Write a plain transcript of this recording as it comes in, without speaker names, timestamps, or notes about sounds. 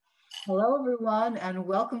Hello, everyone, and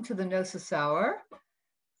welcome to the Gnosis Hour.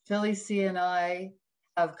 Philly C and I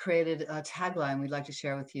have created a tagline we'd like to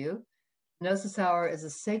share with you. Gnosis Hour is a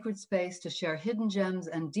sacred space to share hidden gems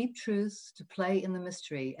and deep truths, to play in the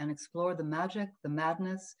mystery and explore the magic, the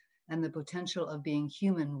madness, and the potential of being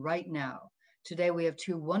human right now. Today, we have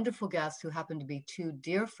two wonderful guests who happen to be two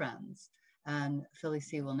dear friends, and Philly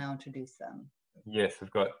C will now introduce them. Yes, we've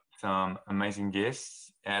got some amazing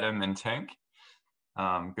guests, Adam and Tink,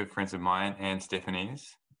 good friends of mine and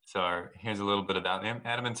Stephanie's. So here's a little bit about them.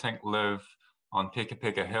 Adam and Tink live on Peka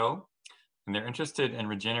Peka Hill, and they're interested in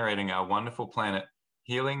regenerating our wonderful planet,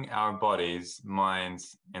 healing our bodies,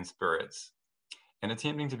 minds, and spirits, and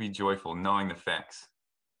attempting to be joyful, knowing the facts.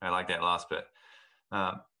 I like that last bit.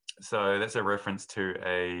 So that's a reference to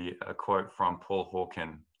a quote from Paul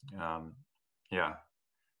Hawken. Yeah.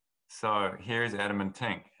 So here's Adam and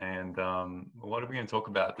Tink. And what are we going to talk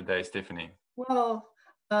about today, Stephanie? Well,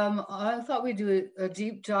 I thought we'd do a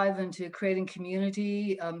deep dive into creating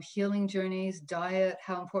community, healing journeys, diet,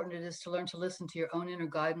 how important it is to learn to listen to your own inner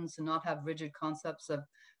guidance and not have rigid concepts of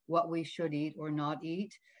what we should eat or not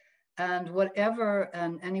eat, and whatever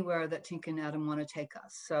and anywhere that Tink and Adam want to take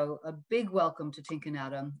us. So a big welcome to Tink and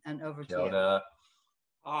Adam, and over to you.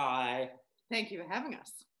 Hi. Thank you for having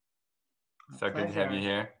us. So good to have you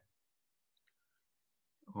here.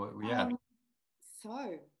 Well, yeah.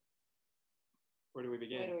 So, where do we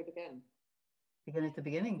begin? Begin at the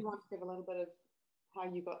beginning. You want to give a little bit of how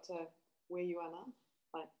you got to where you are now?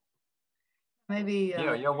 Like, maybe.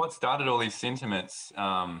 Yeah. What started all these sentiments?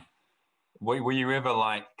 Were you ever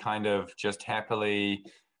like kind of just happily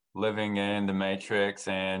living in the matrix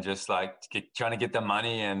and just like trying to get the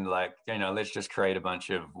money and like, let's just create a bunch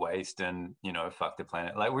of waste and, fuck the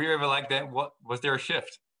planet? Like, were you ever like that? What was there a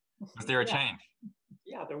shift? Was there a change?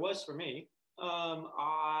 Yeah, there was for me.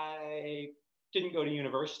 I didn't go to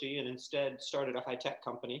university and instead started a high-tech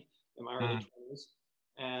company in my early 20s,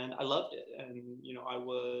 and I loved it. And I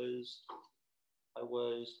was,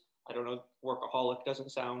 I don't know, workaholic doesn't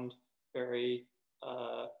sound very.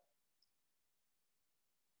 I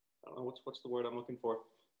don't know what's the word I'm looking for.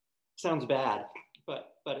 Sounds bad,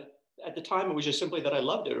 but at the time it was just simply that I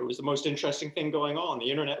loved it. It was the most interesting thing going on. The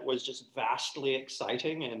internet was just vastly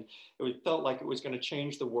exciting, and it felt like it was going to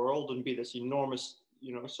change the world and be this enormous,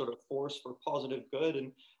 sort of force for positive good.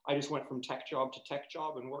 And I just went from tech job to tech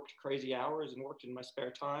job and worked crazy hours and worked in my spare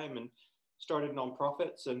time and started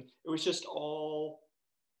nonprofits. And it was just all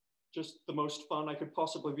just the most fun I could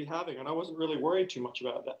possibly be having. And I wasn't really worried too much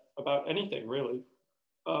about anything really.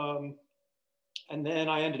 And then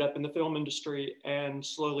I ended up in the film industry and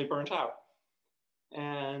slowly burnt out.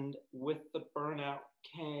 And with the burnout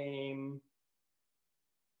came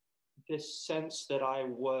this sense that I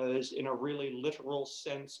was, in a really literal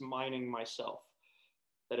sense, mining myself.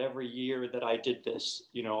 That every year that I did this,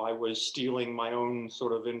 I was stealing my own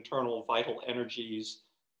sort of internal vital energies.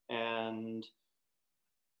 And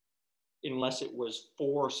unless it was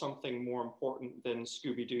for something more important than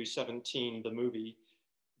Scooby-Doo 17, the movie,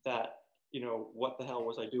 that what the hell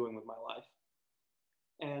was I doing with my life?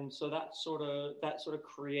 And so that sort of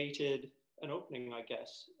created an opening, I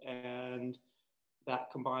guess. And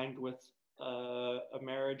that combined with a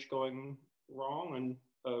marriage going wrong and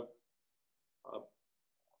a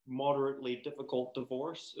moderately difficult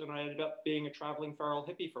divorce. And I ended up being a traveling feral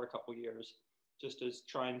hippie for a couple years, just as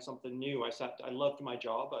trying something new. I loved my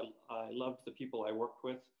job. I loved the people I worked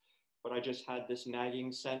with, but I just had this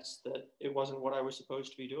nagging sense that it wasn't what I was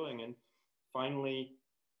supposed to be doing. And finally,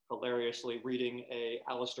 hilariously, reading a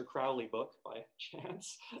Aleister Crowley book by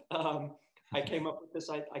chance, I came up with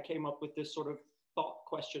this. I came up with this sort of thought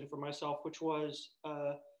question for myself, which was,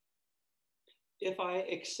 if I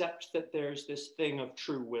accept that there's this thing of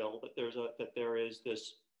true will, that there is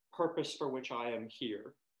this purpose for which I am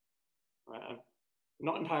here. Right? I'm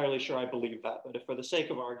not entirely sure I believe that, but if for the sake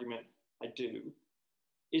of argument, I do.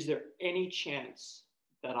 Is there any chance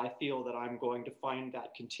that I feel that I'm going to find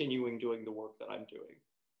that continuing doing the work that I'm doing?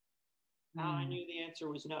 And I knew the answer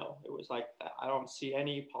was no. It was like, I don't see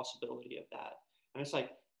any possibility of that. And it's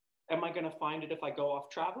like, am I going to find it if I go off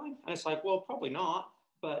traveling? And it's like, well, probably not,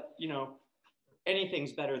 but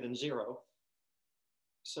anything's better than zero.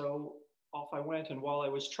 So off I went. And while I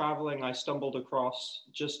was traveling, I stumbled across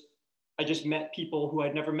I just met people who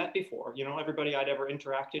I'd never met before. Everybody I'd ever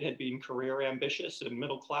interacted had been career ambitious and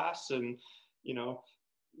middle class and,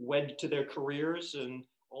 wed to their careers. And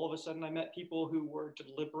all of a sudden I met people who were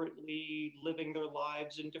deliberately living their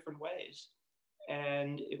lives in different ways.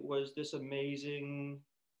 And it was this amazing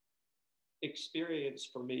experience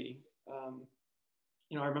for me.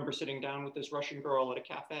 I remember sitting down with this Russian girl at a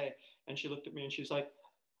cafe, and she looked at me and she's like,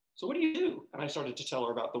 so what do you do? And I started to tell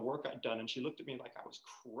her about the work I'd done, and she looked at me like I was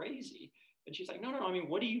crazy. And she's like, no, I mean,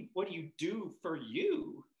 what do you do for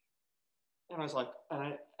you? And I was like,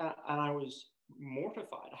 and I was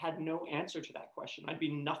mortified. I had no answer to that question. I'd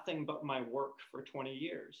be nothing but my work for 20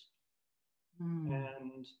 years.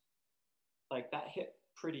 And like that hit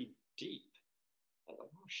pretty deep. I was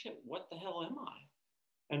like, oh shit, what the hell am I?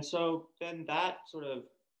 And so then that sort of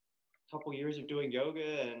couple years of doing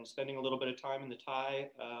yoga and spending a little bit of time in the Thai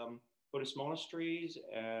Buddhist monasteries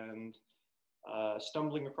and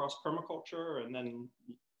stumbling across permaculture, and then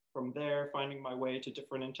from there finding my way to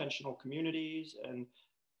different intentional communities, and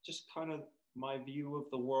just kind of my view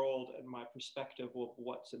of the world and my perspective of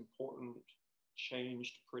what's important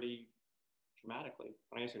changed pretty dramatically.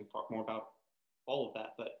 I guess I can talk more about all of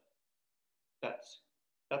that, but that's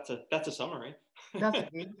a summary. That's a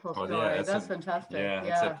beautiful story. Yeah, that's fantastic. Yeah,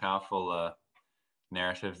 it's a powerful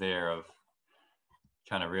narrative there of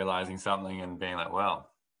kind of realizing something and being like,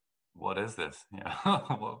 well, what is this? Yeah,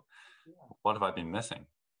 what have I been missing?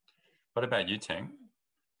 What about you, Tink?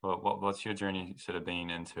 What's your journey sort of been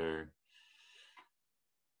into?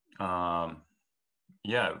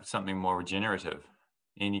 Something more regenerative.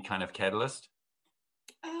 Any kind of catalyst?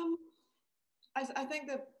 I think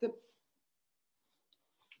that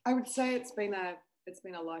I would say it's been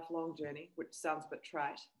a lifelong journey, which sounds a bit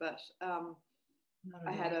trite, but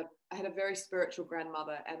I had a very spiritual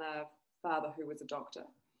grandmother and a father who was a doctor,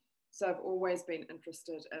 so I've always been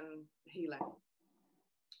interested in healing.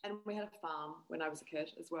 And we had a farm when I was a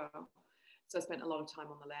kid as well, so I spent a lot of time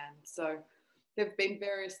on the land. So there have been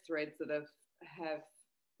various threads that have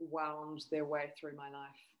wound their way through my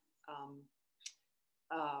life,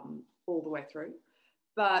 all the way through.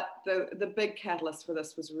 But the big catalyst for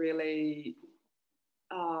this was really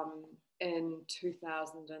in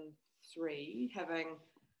 2003, having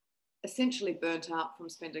essentially burnt out from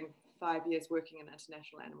spending 5 years working in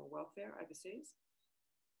international animal welfare overseas.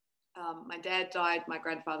 My dad died, my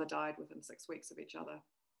grandfather died within 6 weeks of each other.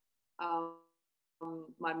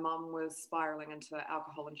 My mum was spiraling into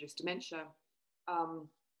alcohol-induced dementia.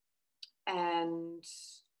 And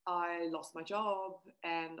I lost my job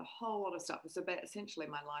and a whole lot of stuff. So essentially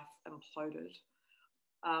my life imploded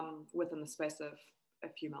within the space of a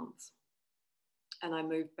few months. And I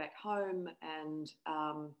moved back home, and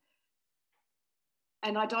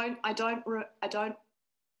I don't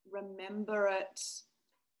remember it.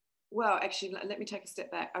 Well, actually, let me take a step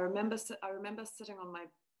back. I remember sitting on my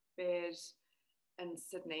bed in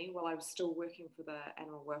Sydney while I was still working for the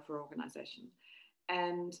animal welfare organisation,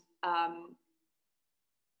 and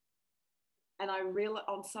I realized,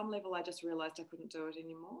 on some level, I just realized I couldn't do it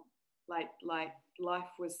anymore. Like life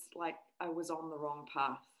was like I was on the wrong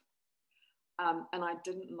path, and I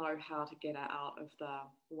didn't know how to get out of the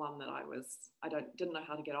one that I was. Didn't know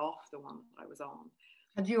how to get off the one that I was on.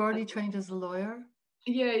 Had you already trained as a lawyer?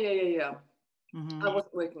 Yeah. Mm-hmm. I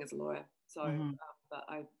wasn't working as a lawyer, so but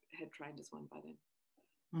I had trained as one by then.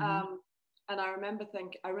 And I remember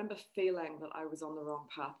feeling that I was on the wrong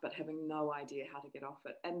path, but having no idea how to get off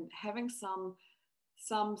it, and having some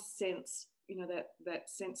sense, that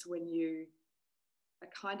sense when you are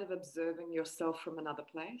kind of observing yourself from another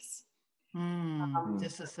place.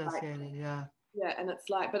 Disassociated, yeah. Yeah, and it's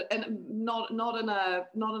like, and not in a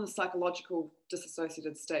psychological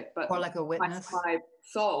disassociated state, but or like a witness. My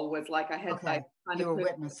soul was like you were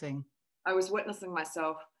witnessing. I was witnessing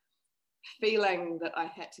myself, feeling that I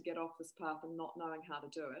had to get off this path and not knowing how to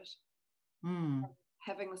do it.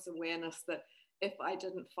 Having this awareness that if I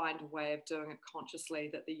didn't find a way of doing it consciously,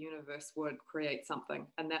 that the universe would create something,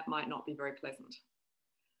 and that might not be very pleasant.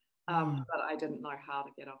 But I didn't know how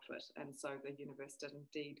to get off it, and so the universe did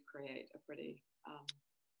indeed create a pretty.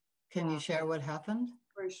 Can you share what happened?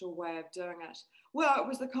 Crucial way of doing it. Well,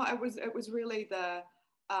 it was really the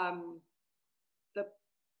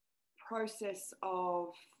process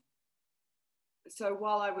of. So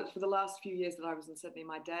while for the last few years that I was in Sydney,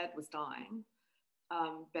 my dad was dying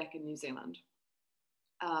back in New Zealand,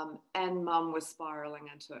 and Mum was spiraling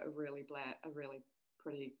into a really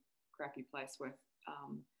pretty crappy place with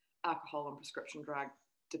alcohol and prescription drug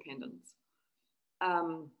dependence.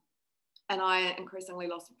 And I increasingly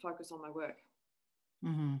lost focus on my work.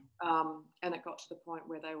 And it got to the point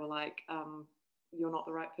where they were like, you're not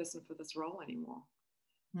the right person for this role anymore.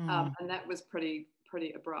 And that was pretty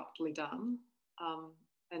abruptly done.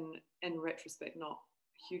 And in retrospect, not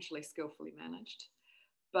hugely skillfully managed,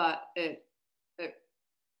 but it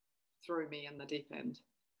threw me in the deep end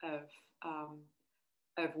of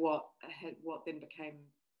what then became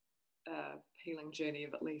a healing journey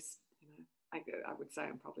of at least, I would say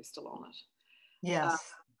I'm probably still on it.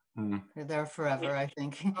 Yes. You're there forever, I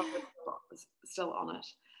think. Still on it.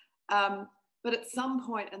 But at some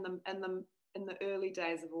point in the early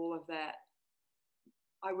days of all of that,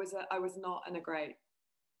 I was not in a great.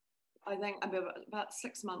 I think about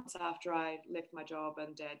 6 months after I left my job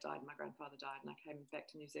and Dad died, my grandfather died, and I came back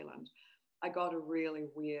to New Zealand, I got a really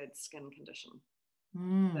weird skin condition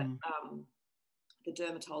that the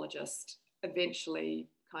dermatologist eventually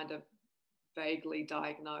kind of vaguely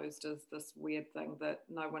diagnosed as this weird thing that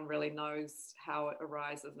no one really knows how it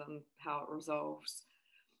arises and how it resolves.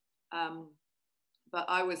 But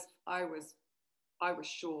I was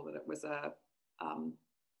sure that it was a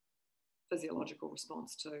physiological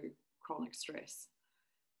response to chronic stress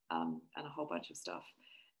and a whole bunch of stuff.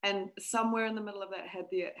 And somewhere in the middle of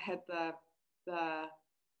that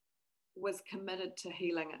was committed to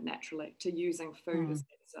healing it naturally, to using food as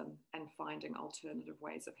medicine and finding alternative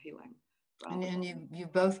ways of healing. And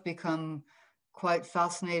you've both become quite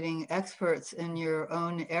fascinating experts in your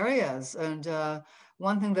own areas. And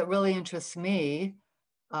one thing that really interests me,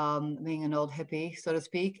 being an old hippie, so to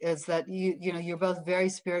speak, is that you're both very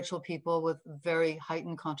spiritual people with very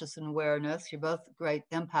heightened conscious awareness. You're both great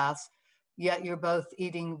empaths, yet you're both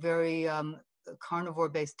eating very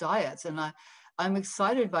carnivore-based diets. And I'm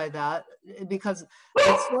excited by that because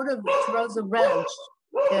it sort of throws a wrench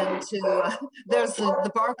into there's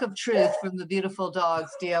the bark of truth from the beautiful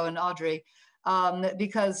dogs Dio and Audrey,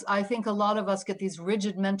 because I think a lot of us get these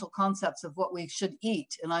rigid mental concepts of what we should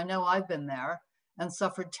eat, and I know I've been there and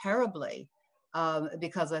suffered terribly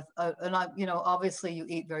because obviously you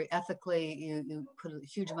eat very ethically, you put a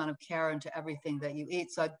huge amount of care into everything that you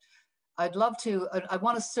eat. So I'd love to, I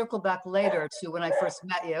want to circle back later to when I first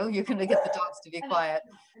met you. You're going to get the dogs to be quiet.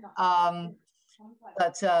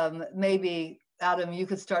 But maybe, Adam, you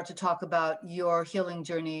could start to talk about your healing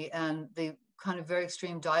journey and the kind of very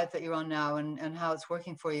extreme diet that you're on now and how it's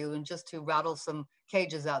working for you, and just to rattle some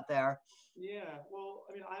cages out there. Yeah, well,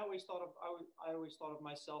 I mean, I always thought of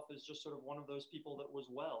myself as just sort of one of those people that was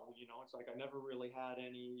well, it's like I never really had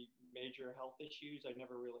any major health issues. I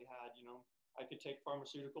never really had, I could take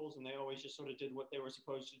pharmaceuticals and they always just sort of did what they were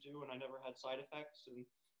supposed to do, and I never had side effects and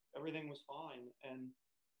everything was fine. And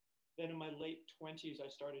then in my late 20s, I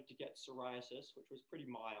started to get psoriasis, which was pretty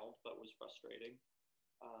mild, but was frustrating.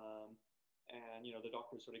 And, the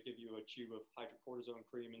doctors sort of give you a tube of hydrocortisone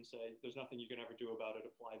cream and say, there's nothing you can ever do about it,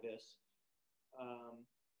 apply this.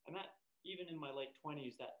 And that, even in my late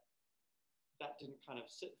 20s, that didn't kind of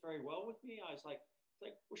sit very well with me. I was like,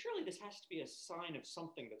 well, surely this has to be a sign of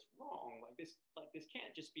something that's wrong. Like this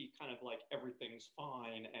can't just be kind of like everything's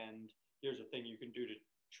fine and here's a thing you can do to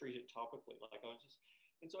treat it topically.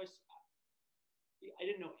 And so I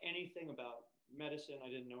didn't know anything about medicine. I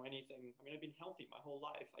didn't know anything. I mean, I've been healthy my whole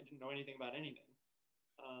life. I didn't know anything about anything.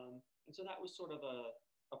 And so that was sort of a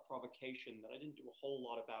provocation that I didn't do a whole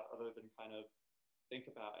lot about other than kind of think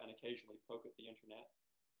about and occasionally poke at the internet.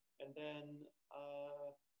 And then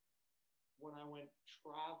when I went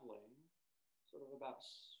traveling, sort of about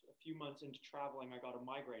a few months into traveling, I got a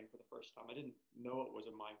migraine for the first time. I didn't know it was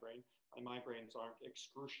a migraine. My migraines aren't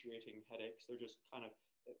excruciating headaches. They're just kind of,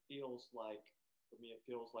 for me, it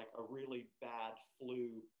feels like a really bad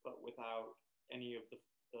flu, but without any of the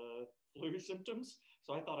flu symptoms.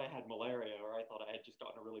 So I thought I had malaria, or I thought I had just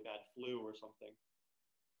gotten a really bad flu or something.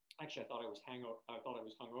 Actually, I thought I was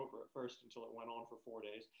hungover at first until it went on for 4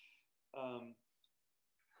 days.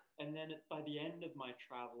 And then by the end of my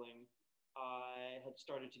traveling, I had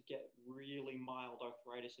started to get really mild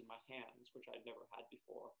arthritis in my hands, which I'd never had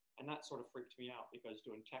before. And that sort of freaked me out because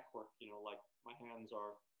doing tech work, like my hands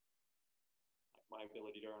are like my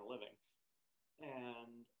ability to earn a living.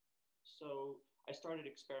 And so I started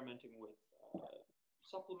experimenting with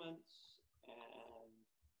supplements and,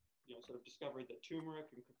 sort of discovered that turmeric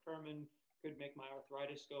and curcumin could make my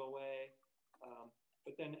arthritis go away.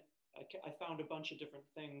 But then I found a bunch of different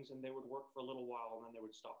things and they would work for a little while and then they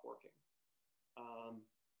would stop working.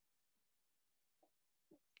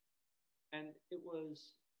 And it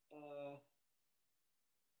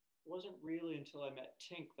wasn't really until I met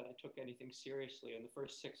Tink that I took anything seriously. In the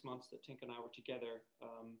first 6 months that Tink and I were together,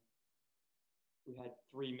 we had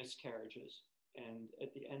 3 miscarriages. And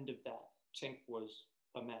at the end of that, Tink was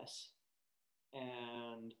a mess.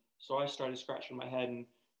 And so I started scratching my head, and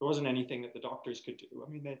there wasn't anything that the doctors could do. I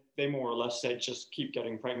mean, they more or less said, just keep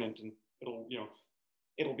getting pregnant and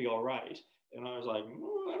it'll be all right. And I was like,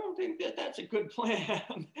 I don't think that's a good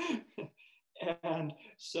plan. And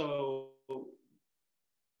so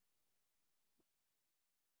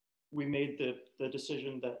we made the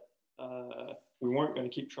decision that we weren't going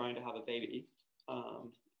to keep trying to have a baby.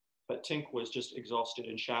 But Tink was just exhausted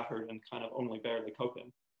and shattered and kind of only barely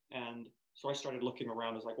coping. And so I started looking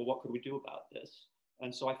around. I was like, well, what could we do about this?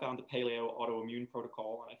 And so I found the paleo autoimmune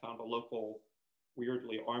protocol, and I found a local,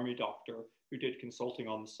 weirdly, army doctor who did consulting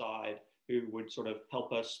on the side, who would sort of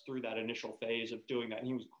help us through that initial phase of doing that. And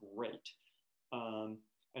he was great.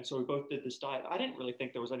 And so we both did this diet. I didn't really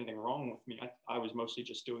think there was anything wrong with me. I was mostly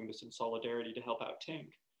just doing this in solidarity to help out Tink.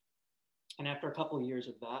 And after a couple of years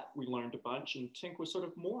of that, we learned a bunch, and Tink was sort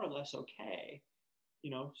of more or less okay.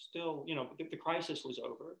 Still, the crisis was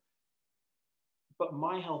over. But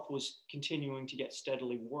my health was continuing to get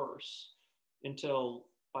steadily worse until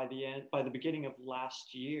by the beginning of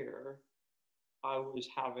last year, I was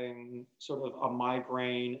having sort of a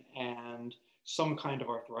migraine and some kind of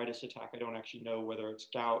arthritis attack. I don't actually know whether it's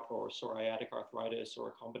gout or psoriatic arthritis or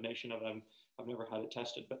a combination of them. I've never had it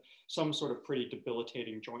tested, but some sort of pretty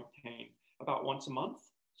debilitating joint pain about once a month.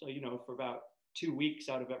 So, for about 2 weeks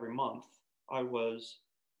out of every month, I was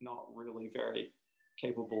not really very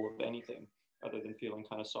capable of anything other than feeling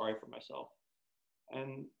kind of sorry for myself.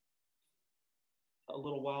 And a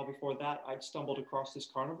little while before that, I'd stumbled across this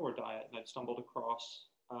carnivore diet, and I'd stumbled across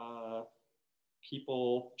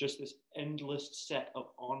people, just this endless set of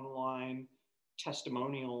online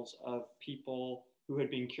testimonials of people who had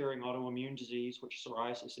been curing autoimmune disease, which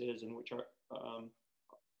psoriasis is, and which are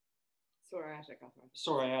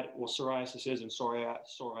psoriasis is, and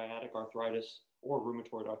psoriatic arthritis or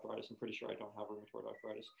rheumatoid arthritis. I'm pretty sure I don't have rheumatoid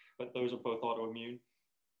arthritis, but those are both autoimmune.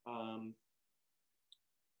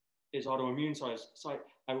 Is autoimmune, so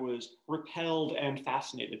I was repelled and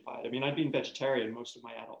fascinated by it. I mean, I'd been vegetarian most of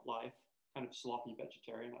my adult life, kind of sloppy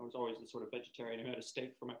vegetarian. I was always the sort of vegetarian who had a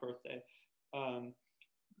steak for my birthday. I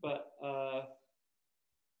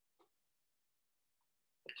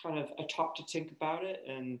talked to Tink about it,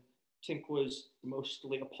 and Tink was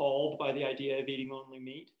mostly appalled by the idea of eating only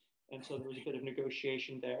meat. And so there was a bit of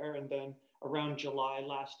negotiation there. And then around July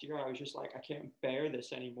last year, I was just like, I can't bear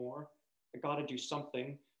this anymore. I got to do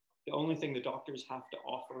something. The only thing the doctors have to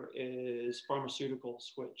offer is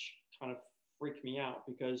pharmaceuticals, which kind of freak me out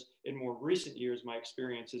because in more recent years, my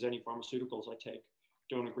experience is any pharmaceuticals I take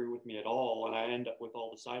don't agree with me at all. And I end up with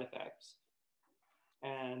all the side effects.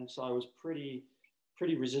 And so I was pretty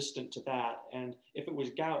resistant to that. And if it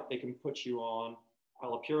was gout, they can put you on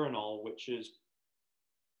allopurinol, which is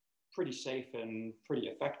pretty safe and pretty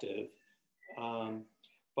effective.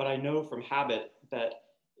 But I know from habit that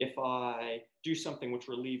if I do something which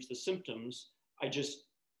relieves the symptoms, I just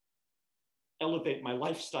elevate my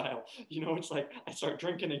lifestyle. It's like I start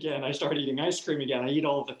drinking again, I start eating ice cream again, I eat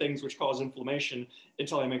all of the things which cause inflammation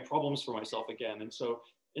until I make problems for myself again. And so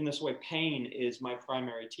in this way, pain is my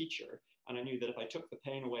primary teacher. And I knew that if I took the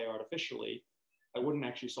pain away artificially, I wouldn't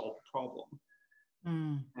actually solve the problem.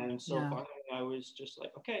 And so finally I was just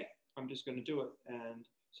like, okay, I'm just going to do it. And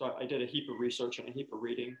so I did a heap of research and a heap of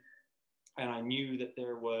reading. And I knew that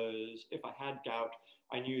there was, if I had gout,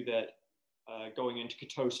 I knew that going into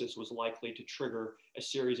ketosis was likely to trigger a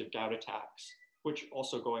series of gout attacks, which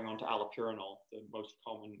also going on to allopurinol, the most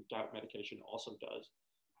common gout medication, also does.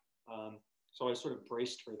 So I sort of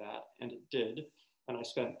braced for that, and it did. And I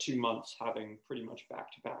spent 2 months having pretty much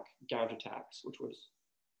back-to-back gout attacks, which was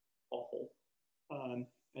awful. And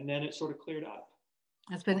then it sort of cleared up.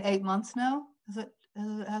 It's been 8 months now? Has it,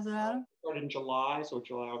 Adam? Started in July, so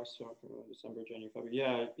July, August, December, January, February.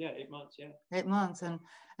 Yeah, 8 months, yeah. 8 months. And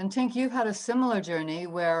Tink, you've had a similar journey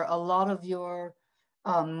where a lot of your,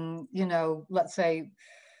 let's say,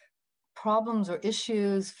 problems or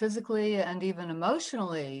issues physically and even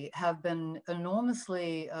emotionally have been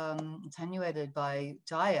enormously attenuated by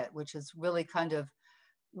diet, which is really kind of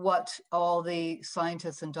what all the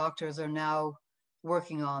scientists and doctors are now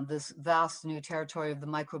working on, this vast new territory of the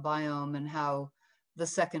microbiome and how the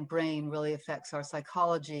second brain really affects our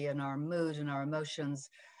psychology and our mood and our emotions,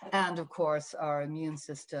 and of course our immune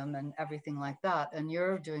system and everything like that. And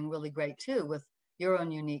you're doing really great too with your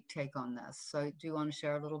own unique take on this. So do you want to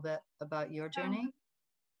share a little bit about your journey?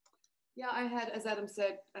 Yeah, I had, as Adam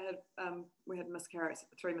said, we had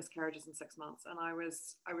 3 miscarriages in 6 months, and I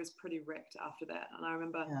was pretty wrecked after that. And I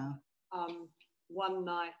remember one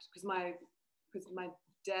night, because my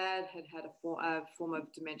dad had a form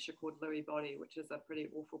of dementia called Lewy body, which is a pretty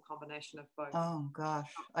awful combination of both. Oh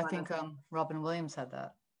gosh, I think Robin Williams had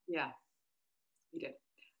that. Yeah, he did.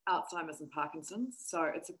 Alzheimer's and Parkinson's. So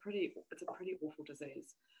it's a pretty awful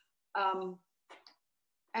disease.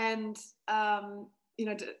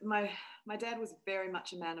 My dad was very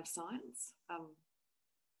much a man of science,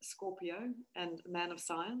 Scorpio and a man of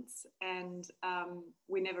science, and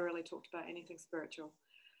we never really talked about anything spiritual.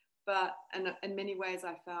 But in many ways,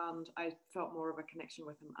 I felt more of a connection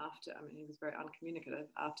with him after. I mean, he was very uncommunicative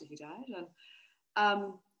after he died,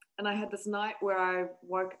 and I had this night where I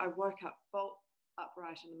woke up bolt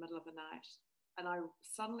upright in the middle of the night, and I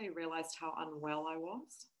suddenly realized how unwell I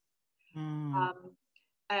was.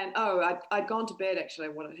 And I'd gone to bed. Actually,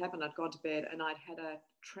 what had happened, I'd gone to bed and I'd had a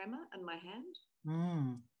tremor in my hand.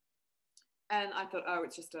 And I thought, oh,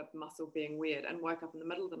 it's just a muscle being weird, and woke up in the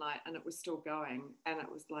middle of the night and it was still going. And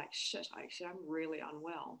it was like, shit, actually, I'm really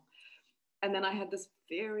unwell. And then I had this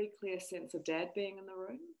very clear sense of Dad being in the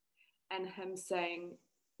room and him saying,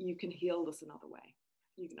 you can heal this another way.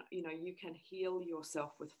 You know, you can heal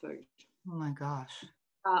yourself with food. Oh my gosh.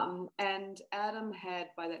 And Adam had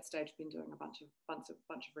by that stage been doing a bunch of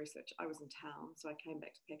research. I was in town, so I came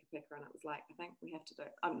back to Peka Peka, and it was like, I think we have to do.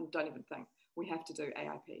 Don't even think we have to do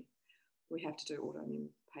AIP. We have to do autoimmune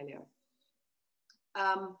paleo.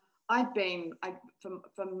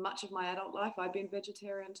 For much of my adult life, I'd been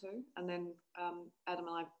vegetarian too, and then Adam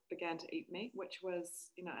and I began to eat meat, which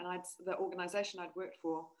was, you know, and the organisation I'd worked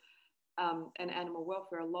for in animal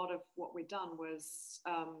welfare. A lot of what we'd done was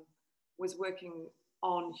working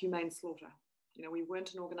on humane slaughter. You know, we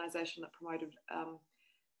weren't an organisation that promoted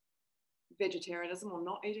vegetarianism or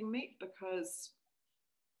not eating meat, because,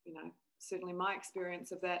 you know, certainly my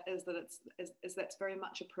experience of that is that that's very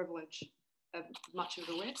much a privilege of much of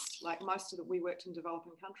the West. Like we worked in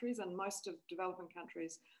developing countries, and most of developing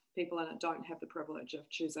countries, people in it don't have the privilege of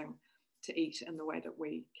choosing to eat in the way that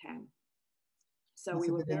we can. So we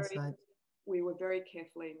were very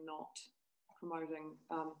carefully not promoting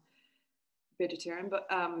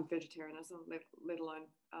vegetarianism, let alone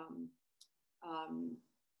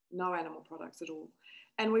no animal products at all.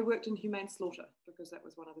 And we worked in humane slaughter because that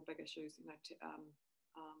was one of the big issues, you know,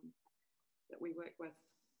 that we worked with.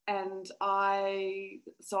 And I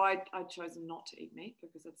chose not to eat meat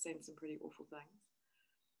because I'd seen some pretty awful things.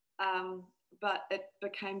 But it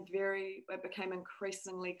became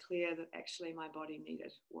increasingly clear that actually my body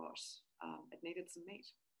needed it needed some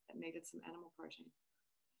meat. It needed some animal protein.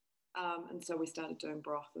 And so we started doing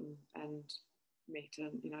broth and meat,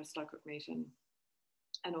 and, you know, slow cooked meat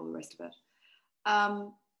and all the rest of it.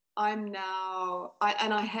 I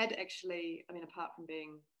had actually, I mean, apart from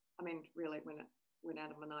being, I mean, really when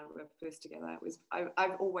Adam and I were first together,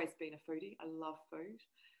 I've always been a foodie. I love food.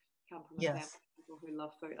 Come from a family of people who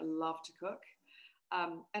love food. I love to cook,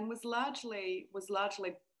 and was largely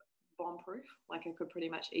bomb-proof. Like, I could pretty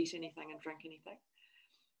much eat anything and drink anything.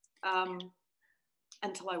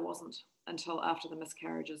 Until after the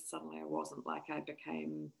miscarriages, suddenly I wasn't. Like, I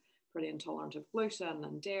became pretty intolerant of gluten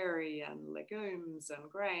and dairy and legumes and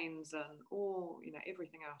grains and all, you know,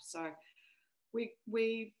 everything else. So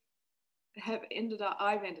I've ended up,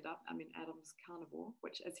 I mean, Adam's carnivore,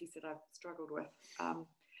 which, as he said, I've struggled with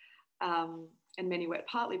in many ways,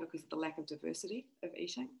 partly because of the lack of diversity of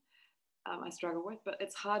eating. I struggle with, but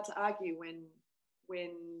it's hard to argue when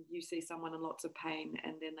you see someone in lots of pain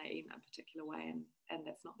and then they eat in a particular way, and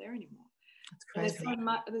that's not there anymore. That's crazy.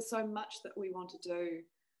 There's so much that we want to do.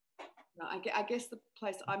 No, I guess the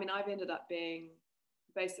place, I mean, I've ended up being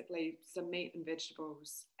basically some meat and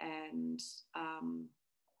vegetables, and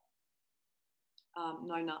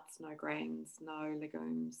no nuts, no grains, no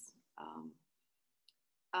legumes,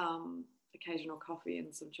 occasional coffee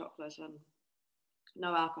and some chocolate, and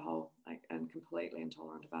no alcohol, like, and completely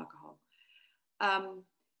intolerant of alcohol.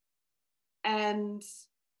 And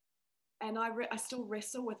I still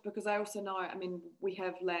wrestle with, because I also know, I mean, we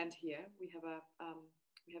have land here. We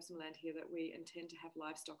have some land here that we intend to have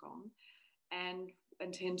livestock on, and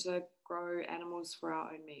intend to grow animals for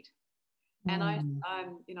our own meat. And I'm,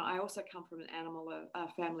 you know, I also come from a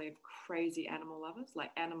family of crazy animal lovers.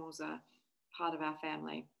 Like, animals are part of our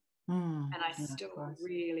family. And I still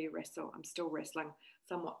really wrestle. I'm still wrestling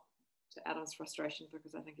somewhat to Adam's frustration,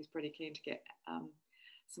 because I think he's pretty keen to get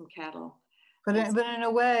some cattle. But in a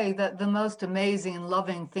way, that the most amazing and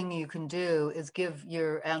loving thing you can do is give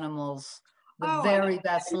your animals the very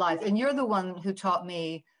best life. And you're the one who taught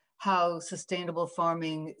me how sustainable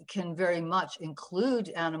farming can very much include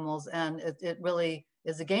animals, and it really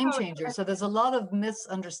is a game changer. So there's a lot of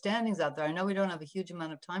misunderstandings out there. I know we don't have a huge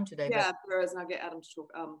amount of time today. Yeah, there is, and I'll get Adam to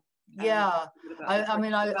talk. Yeah, I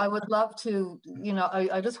mean, I would love to, you know,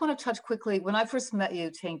 I just want to touch quickly. When I first met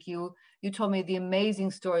you, Tink, you told me the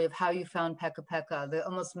amazing story of how you found Peka Peka, the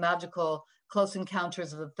almost magical Close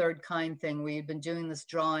Encounters of the Third Kind thing, where you'd been doing this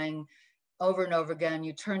drawing over and over again.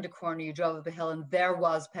 You turned a corner, you drove up a hill, and there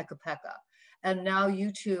was Peka Peka. And now you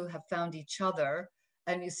two have found each other,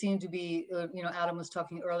 and you seem to be, you know, Adam was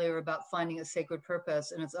talking earlier about finding a sacred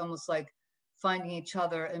purpose, and it's almost like finding each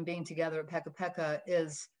other and being together at Peka Peka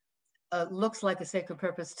is, looks like a sacred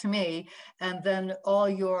purpose to me. And then all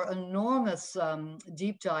your enormous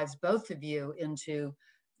deep dives, both of you, into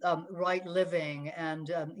right living,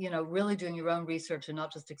 and you know, really doing your own research and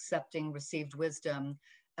not just accepting received wisdom.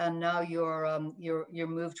 And now your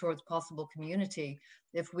move towards possible community.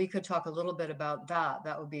 If we could talk a little bit about that,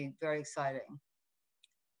 that would be very exciting.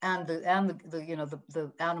 And the you know,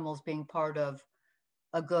 the animals being part of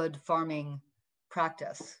a good farming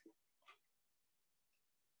practice.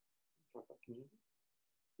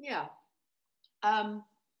 Yeah.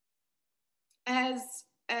 As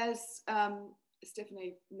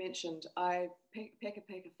Stephanie mentioned, Peka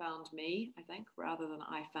Peka found me, I think, rather than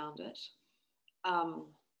I found it.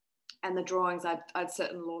 And the drawings, I'd sit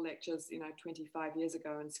in law lectures, you know, 25 years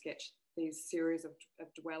ago and sketch these series of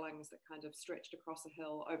dwellings that kind of stretched across a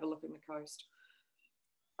hill overlooking the coast.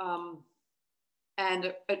 And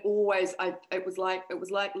it always, it was like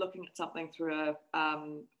looking at something through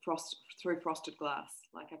frosted glass.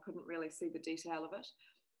 Like I couldn't really see the detail of it,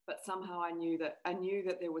 but somehow I knew that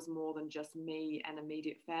there was more than just me and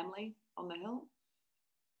immediate family on the hill.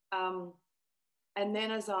 And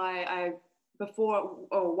then as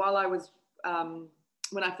while I was,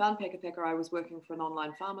 when I found Peka Peka, I was working for an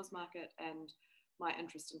online farmers market, and my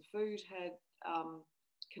interest in food had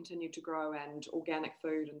continued to grow, and organic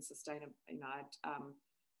food and sustainable, you know,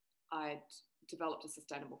 I'd developed a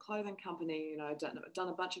sustainable clothing company, you know, I'd done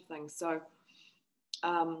a bunch of things. So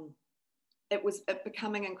it was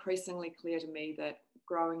becoming increasingly clear to me that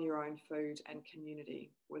growing your own food and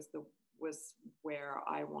community was where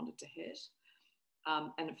I wanted to hit.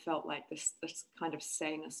 And it felt like this kind of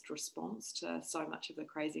sanest response to so much of the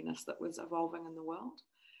craziness that was evolving in the world.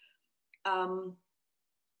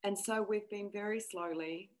 And so we've been very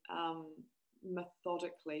slowly,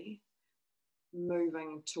 methodically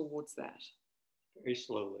moving towards that. Very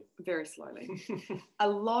slowly. Very slowly. A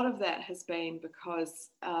lot of that has been because,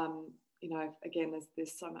 you know, again,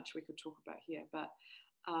 there's so much we could talk about here, but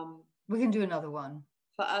we can do another one.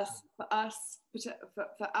 For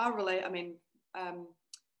our relate, I mean,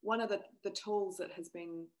 one of the tools that has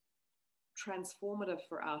been transformative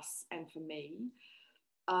for us and for me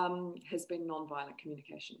has been nonviolent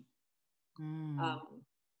communication.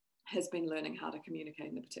 Has been learning how to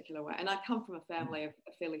communicate in a particular way. And I come from a family of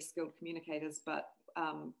fairly skilled communicators, but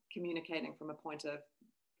communicating from a point of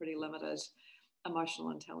pretty limited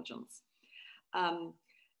emotional intelligence. And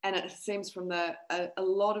it seems from a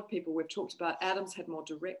lot of people we've talked about, Adam's had more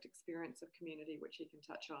direct experience of community, which he can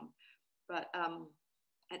touch on. But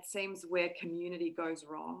it seems where community goes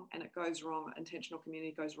wrong, and it goes wrong, intentional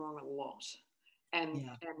community goes wrong a lot, and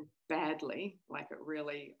badly, like it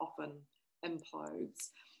really often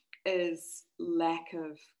implodes, is lack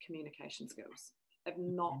of communication skills, of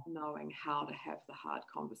not knowing how to have the hard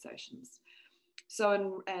conversations.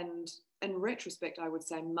 So in retrospect, I would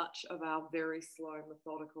say much of our very slow,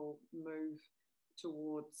 methodical move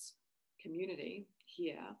towards community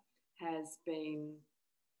here has been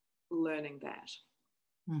learning that.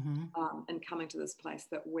 And coming to this place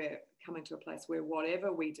that we're coming to a place where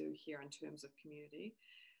whatever we do here in terms of community,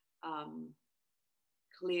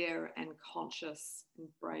 clear and conscious and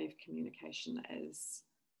brave communication is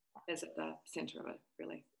at the center of it,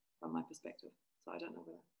 really, from my perspective. So I don't know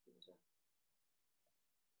whether you want to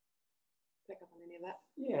pick up on any of that.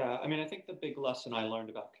 Yeah, I mean, I think the big lesson I learned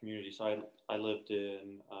about community, so I lived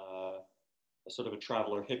in a sort of a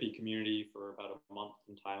traveler hippie community for about a month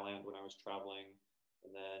in Thailand when I was traveling.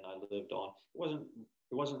 And then I lived on,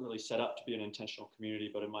 it wasn't really set up to be an intentional community,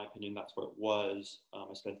 but in my opinion, that's what it was.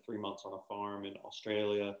 I spent 3 months on a farm in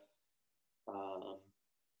Australia.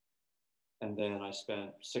 And then I spent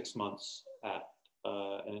 6 months at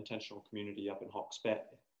an intentional community up in Hawke's Bay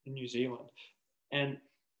in New Zealand. And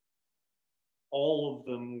all of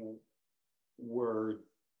them were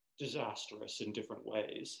disastrous in different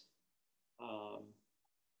ways.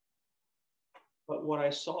 But what I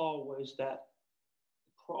saw was that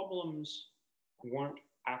problems weren't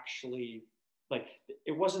actually, like,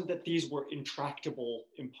 it wasn't that these were intractable,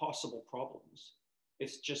 impossible problems.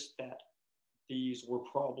 It's just that these were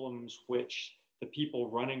problems which the people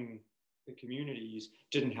running the communities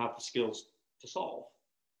didn't have the skills to solve.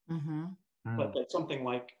 But that something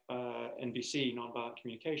like NVC, nonviolent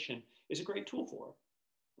communication, is a great tool for.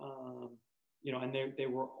 You know, and they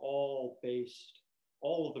were all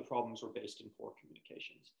of the problems were based in poor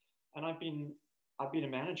communications. And I've been a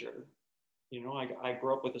manager. You know, I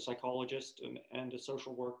grew up with a psychologist and a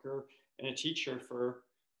social worker and a teacher for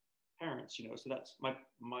parents, you know, so that's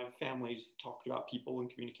my family talked about people and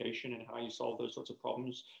communication and how you solve those sorts of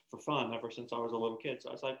problems for fun ever since I was a little kid. So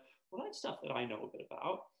I was like, well, that's stuff that I know a bit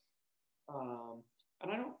about.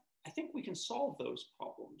 And I think we can solve those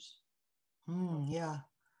problems. Yeah.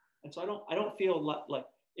 And so I don't feel like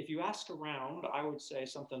if you ask around, I would say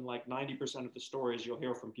something like 90% of the stories you'll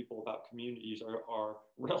hear from people about communities are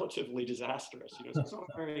relatively disastrous. You know, so it's not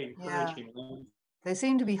very encouraging. Yeah. They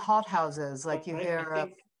seem to be hot houses, like you hear,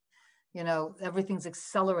 think, you know, everything's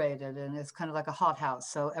accelerated and it's kind of like a hot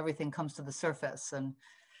house. So everything comes to the surface. And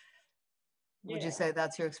would you say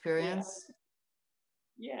that's your experience?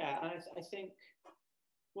 Yeah, I think,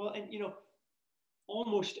 well, and you know,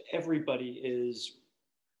 almost everybody is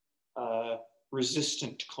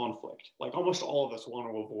resistant to conflict. Like almost all of us want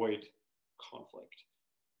to avoid conflict.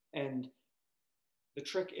 And the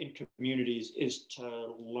trick in communities is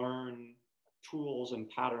to learn tools and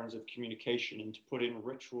patterns of communication and to put in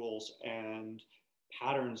rituals and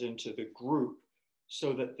patterns into the group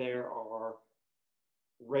so that there are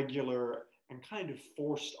regular and kind of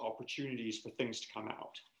forced opportunities for things to come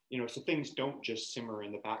out. You know, so things don't just simmer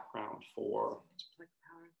in the background for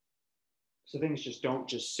things just don't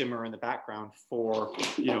just simmer in the background for,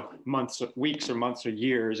 you know, months, weeks or months or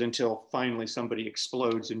years until finally somebody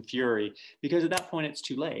explodes in fury, because at that point it's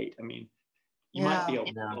too late. I mean, you might be able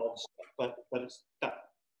to solve stuff, but it's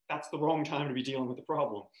that's the wrong time to be dealing with the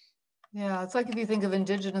problem. Yeah, it's like if you think of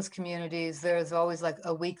indigenous communities, there's always like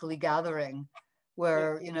a weekly gathering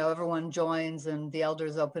where, you know, everyone joins and the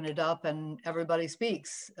elders open it up and everybody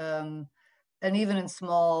speaks. And even in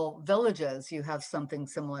small villages, you have something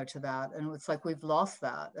similar to that. And it's like we've lost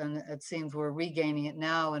that. And it seems we're regaining it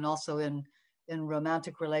now. And also in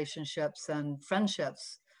romantic relationships and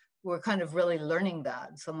friendships, we're kind of really learning that.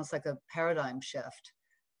 It's almost like a paradigm shift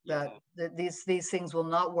that these things will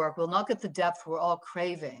not work. We'll not get the depth we're all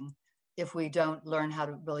craving if we don't learn how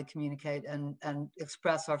to really communicate and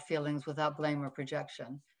express our feelings without blame or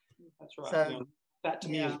projection. That's right. So, you know, that to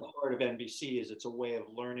me is the heart of NBC. Is it's a way of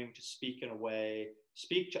learning to speak in a way,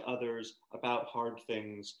 speak to others about hard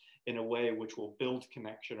things in a way which will build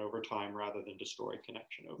connection over time rather than destroy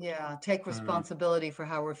connection over time. Take responsibility for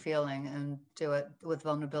how we're feeling and do it with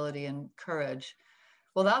vulnerability and courage.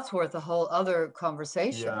 Well, that's worth a whole other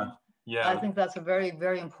conversation. I think that's a very,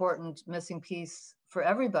 very important missing piece for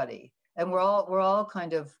everybody. And we're all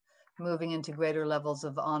kind of moving into greater levels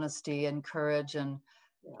of honesty and courage, and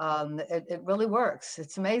it really works.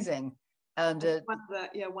 It's amazing. And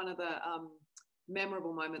one of the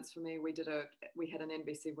memorable moments for me, we had an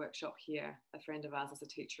NBC workshop here. A friend of ours is a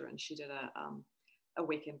teacher, and she did a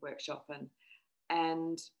weekend workshop,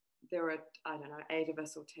 and there were, I don't know, 8 of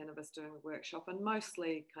us or 10 of us doing the workshop, and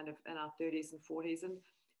mostly kind of in our 30s and 40s, and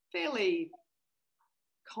fairly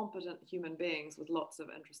competent human beings with lots of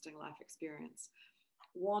interesting life experience,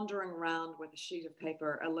 wandering around with a sheet of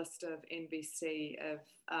paper, a list of NBC of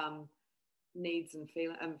needs and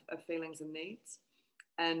feelings and needs.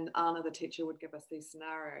 And Anna, the teacher, would give us these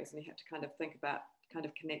scenarios, and you had to kind of think about, kind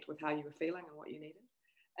of connect with how you were feeling and what you needed.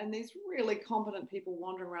 And these really competent people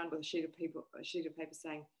wandering around with a sheet of paper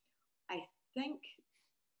saying, I think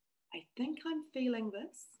I'm feeling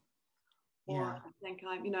this. Or I think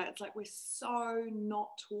I'm, you know, it's like we're so not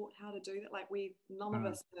taught how to do that. Like none of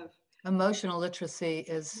us have. Emotional literacy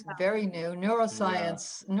is very new.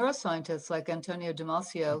 Neuroscientists like Antonio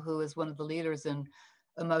Damasio, who is one of the leaders in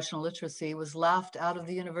emotional literacy, was laughed out of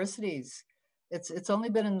the universities. It's only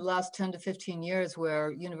been in the last 10 to 15 years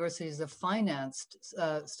where universities have financed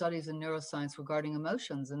studies in neuroscience regarding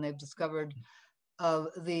emotions, and they've discovered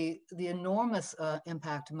the enormous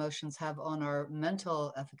impact emotions have on our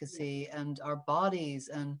mental efficacy and our bodies,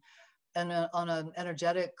 and on an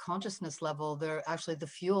energetic consciousness level, they're actually the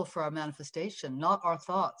fuel for our manifestation, not our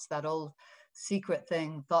thoughts. That old secret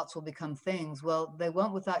thing, thoughts will become things. Well, they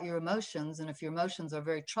won't without your emotions. And if your emotions are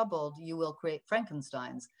very troubled, you will create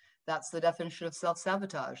Frankensteins. That's the definition of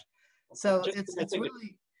self-sabotage. So it's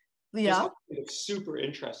really, it's super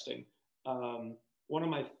interesting. One of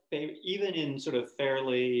my favorite, even in sort of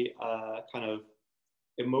fairly kind of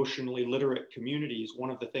emotionally literate communities,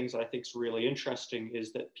 one of the things that I think is really interesting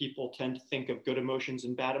is that people tend to think of good emotions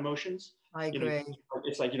and bad emotions. I agree. You know,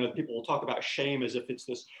 it's like, you know, people will talk about shame as if it's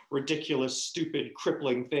this ridiculous, stupid,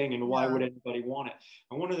 crippling thing, and why would anybody want it?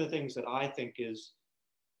 And one of the things that I think is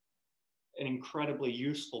an incredibly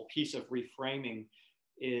useful piece of reframing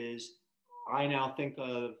is I now think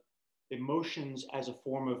of emotions as a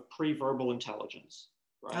form of pre-verbal intelligence.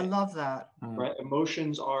 Right? I love that. Right?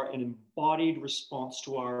 Emotions are an embodied response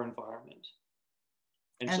to our environment.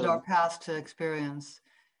 And so, our past experience.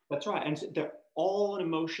 That's right. And so all an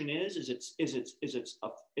emotion is it's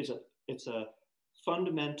a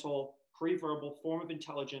fundamental pre-verbal form of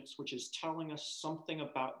intelligence, which is telling us something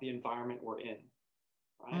about the environment we're in.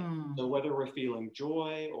 Right? So whether we're feeling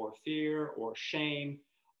joy or fear or shame,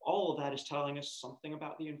 all of that is telling us something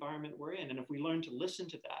about the environment we're in. And if we learn to listen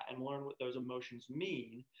to that and learn what those emotions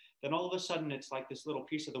mean, then all of a sudden it's like this little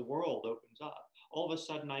piece of the world opens up. All of a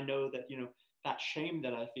sudden I know that, that shame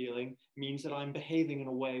that I'm feeling means that I'm behaving in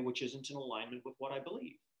a way which isn't in alignment with what I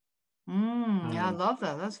believe. Yeah, I love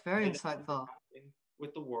that. That's very insightful.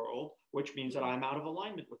 With the world, which means that I'm out of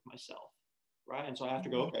alignment with myself, right? And so I have to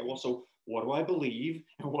go, okay, well, so what do I believe,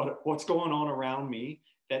 and what's going on around me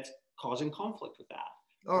that's causing conflict with that?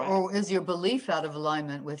 Or is your belief out of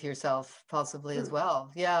alignment with yourself, possibly as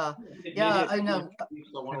well? Yeah, I know. I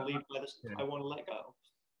want to leave by this. I want to let go.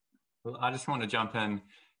 Well, I just want to jump in,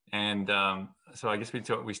 and so I guess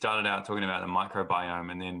we started out talking about the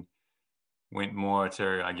microbiome, and then went more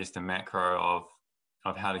to, I guess, the macro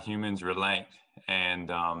of how the humans relate,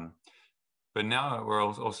 and but now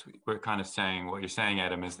we're kind of saying what you're saying,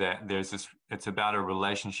 Adam, is that it's about a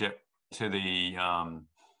relationship to the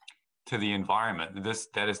environment.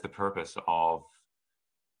 That is the purpose of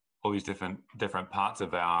all these different parts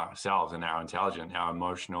of ourselves and our intelligent, our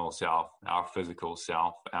emotional self, our physical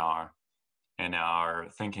self, and our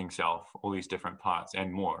thinking self, all these different parts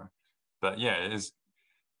and more. But yeah, it is.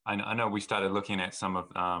 I know we started looking at some of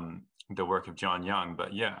the work of John Young,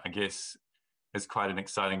 but yeah, I guess it's quite an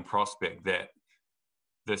exciting prospect that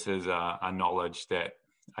this is a knowledge that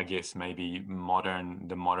I guess maybe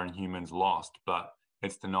the modern humans lost, but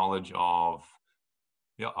it's the knowledge of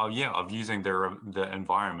using the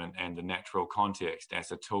environment and the natural context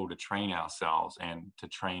as a tool to train ourselves and to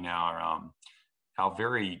train our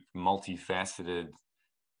very multifaceted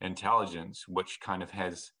intelligence, which kind of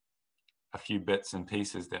has a few bits and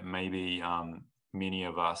pieces that maybe many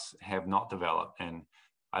of us have not developed. And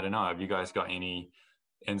I don't know, have you guys got any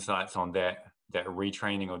insights on that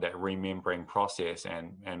retraining or that remembering process,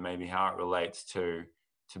 and maybe how it relates to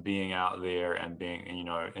being out there and being,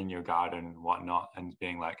 in your garden and whatnot, and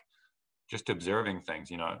being like just observing things,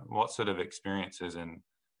 what sort of experiences and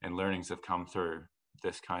learnings have come through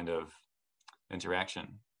this kind of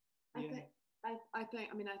interaction? I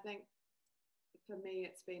think for me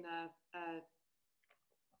it's been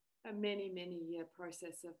a many year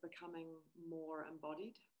process of becoming more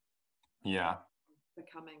embodied. Yeah.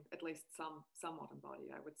 Becoming at least somewhat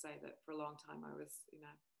embodied. I would say that for a long time I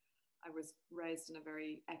was raised in a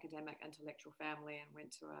very academic, intellectual family and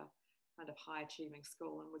went to a kind of high achieving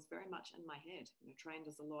school and was very much in my head, trained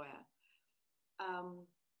as a lawyer.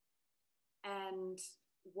 And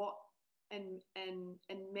what in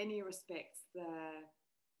many respects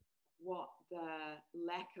what the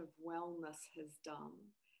lack of wellness has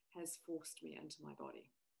done has forced me into my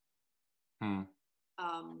body.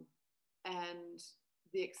 And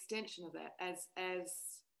the extension of that, as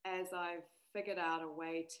I've figured out a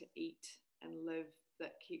way to eat and live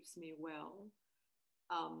that keeps me well,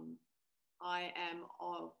 I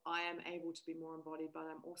am able to be more embodied, but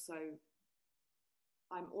I'm also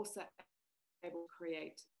able to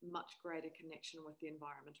create much greater connection with the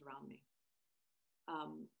environment around me.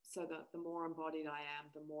 So that the more embodied I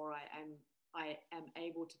am, the more I am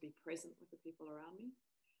able to be present with the people around me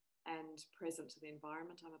and present to the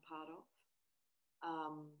environment I'm a part of.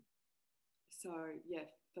 So yeah,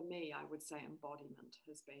 for me, I would say embodiment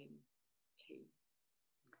has been key.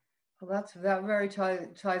 Well, that very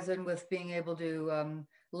ties in with being able to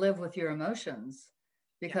live with your emotions,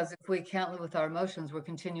 because if we can't live with our emotions, we're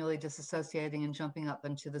continually disassociating and jumping up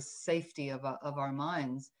into the safety of our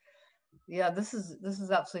minds. Yeah, this is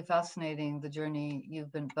absolutely fascinating, the journey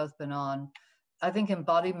you've both been on. I think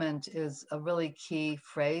embodiment is a really key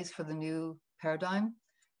phrase for the new paradigm.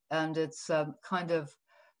 And it's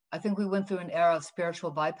I think we went through an era of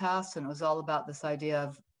spiritual bypass, and it was all about this idea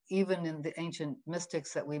of, even in the ancient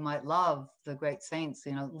mystics that we might love, the great saints,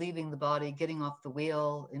 leaving the body, getting off the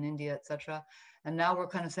wheel in India, etc. And now we're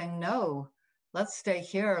kind of saying, no, let's stay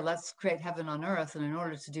here, let's create heaven on earth. And in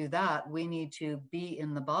order to do that, we need to be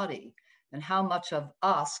in the body. And how much of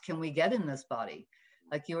us can we get in this body?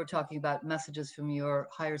 Like you were talking about messages from your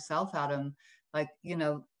higher self, Adam, like,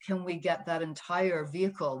 can we get that entire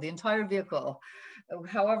vehicle,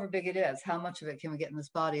 however big it is, how much of it can we get in this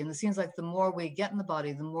body? And it seems like the more we get in the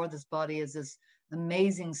body, the more this body is this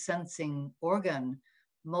amazing sensing organ,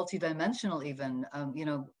 multidimensional even,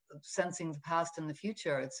 sensing the past and the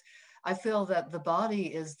future. I feel that the body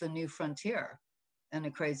is the new frontier in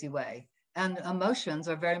a crazy way. And emotions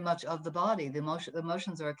are very much of the body. The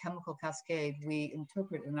emotions are a chemical cascade we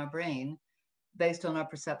interpret in our brain based on our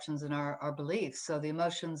perceptions and our beliefs. So the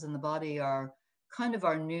emotions in the body are kind of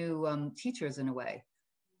our new teachers in a way.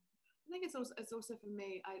 I think it's also for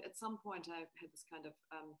me, at some point I had this kind of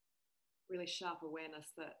really sharp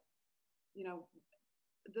awareness that,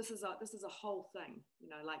 this is a whole thing, you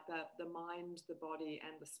know, like the mind, the body,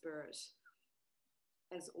 and the spirit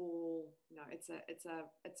is all, you know, it's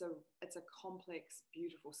a complex,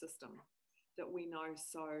 beautiful system that we know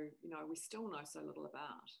so, you know, we still know so little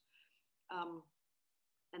about.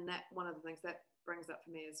 And that one of the things that brings up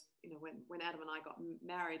for me is, you know, when Adam and I got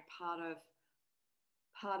married, part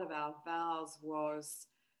of our vows was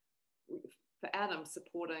for Adam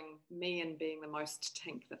supporting me and being the most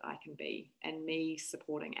Tink that I can be, and me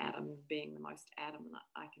supporting Adam being the most Adam that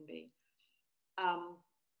I can be.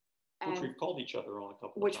 Which we've called each other on a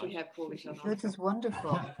couple of times. Which we have called each other on. Which is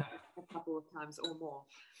wonderful. A couple of times or more.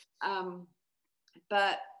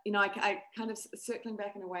 But, you know, I kind of circling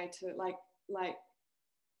back in a way to like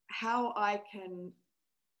how I can,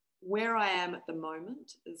 where I am at the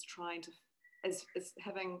moment is trying to, is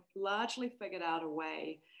having largely figured out a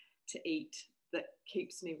way to eat that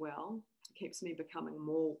keeps me well, keeps me becoming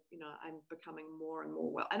more, you know, I'm becoming more and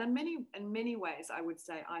more well. And in many ways, I would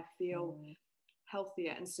say I feel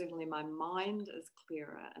healthier, and certainly my mind is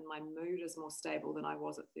clearer and my mood is more stable than I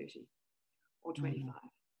was at 30 or 25.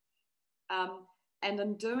 And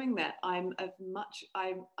in doing that, I'm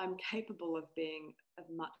capable of being of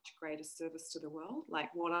much greater service to the world.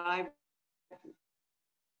 Like what I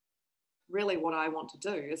want to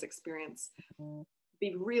do is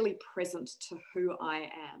be really present to who I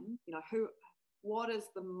am. You know, who is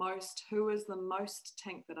the most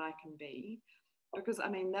Tink that I can be. Because I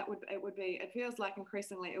mean, it feels like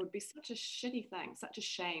increasingly it would be such a shitty thing, such a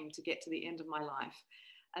shame to get to the end of my life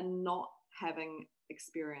and not having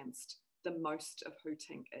experienced the most of who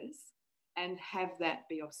Tink is and have that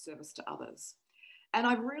be of service to others. And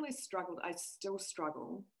I've really struggled. I still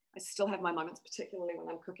struggle. I still have my moments, particularly when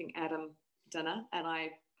I'm cooking Adam dinner and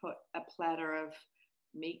I put a platter of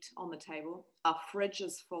meat on the table. Our fridge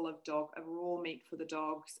is full of raw meat for the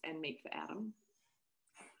dogs and meat for Adam.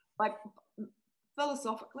 Like,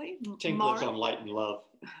 philosophically, Tink lives on light and love.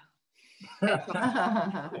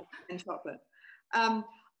 And chocolate.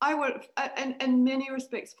 I would, in many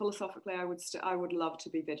respects, philosophically, I would love to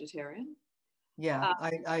be vegetarian. Yeah,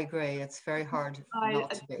 I agree. It's very hard not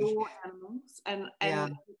to be. I adore animals, and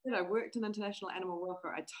you know, I worked in international animal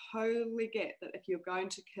welfare. I totally get that if you're going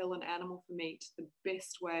to kill an animal for meat, the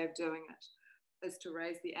best way of doing it is to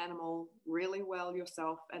raise the animal really well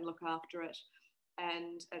yourself and look after it,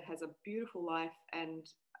 and it has a beautiful life and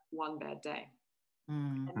one bad day,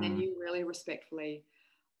 and then you really respectfully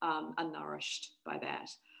are nourished by that.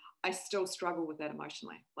 I still struggle with that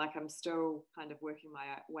emotionally. Like I'm still kind of working my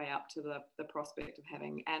way up to the prospect of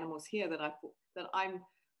having animals here that I'm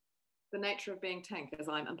the nature of being Tink is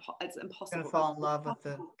it's impossible to fall in love with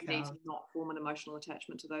the cow. To not form an emotional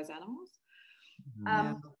attachment to those animals.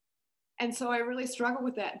 And so I really struggle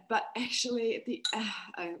with that. But actually,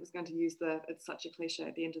 I was going to use it's such a cliche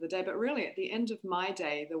at the end of the day, but really at the end of my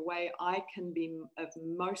day, the way I can be of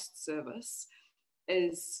most service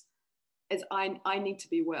is I need to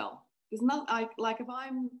be well. There's not like if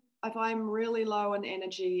I'm really low on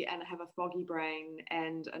energy and have a foggy brain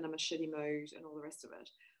and I'm in a shitty mood and all the rest of it,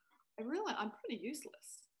 I'm pretty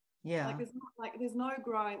useless. Yeah. Like there's no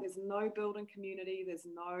growing, there's no building community, there's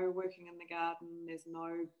no working in the garden, there's no,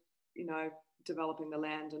 you know, developing the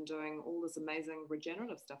land and doing all this amazing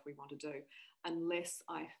regenerative stuff we want to do unless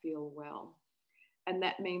I feel well. And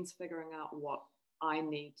that means figuring out what I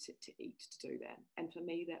need to eat to do that. And for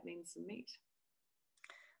me, that means some meat.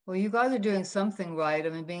 Well, you guys are doing something right. I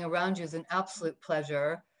mean, being around you is an absolute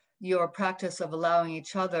pleasure. Your practice of allowing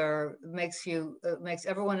each other makes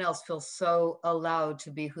everyone else feel so allowed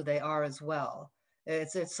to be who they are as well.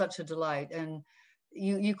 It's such a delight. And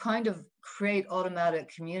you kind of create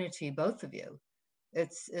automatic community, both of you.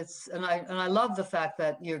 And I love the fact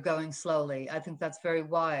that you're going slowly. I think that's very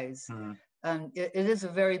wise. And it is a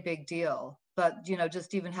very big deal. But, you know,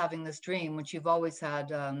 just even having this dream, which you've always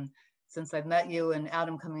had since I've met you, and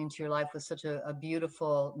Adam coming into your life was such a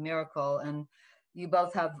beautiful miracle. And you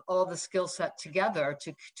both have all the skill set together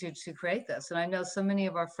to create this. And I know so many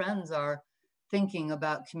of our friends are thinking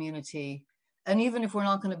about community. And even if we're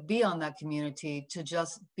not going to be on that community, to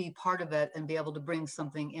just be part of it and be able to bring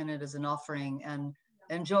something in it as an offering and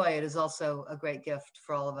enjoy it is also a great gift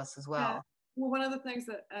for all of us as well. Yeah. Well, one of the things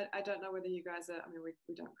that I don't know whether you guys are, I mean,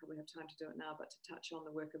 we don't probably have time to do it now, but to touch on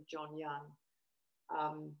the work of John Young.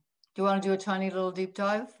 Do you want to do a tiny little deep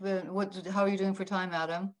dive? How are you doing for time,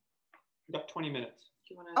 Adam? We've got 20 minutes.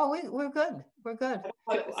 Do you want to... Oh, we're good. We're good.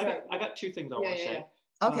 I got two things I want to say.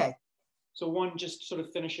 Yeah. Okay. So one, just sort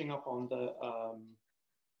of finishing up on the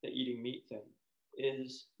eating meat thing,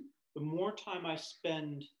 is the more time I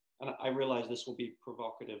spend, and I realize this will be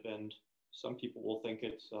provocative and some people will think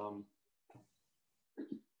it's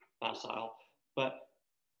facile. But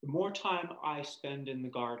the more time I spend in the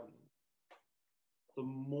garden, the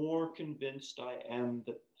more convinced I am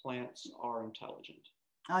that plants are intelligent.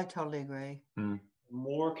 I totally agree. The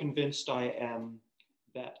more convinced I am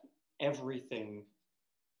that everything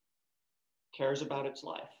cares about its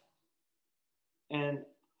life. And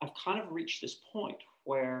I've kind of reached this point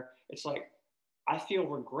where it's like, I feel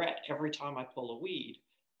regret every time I pull a weed.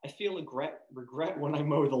 I feel regret when I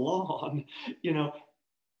mow the lawn, you know,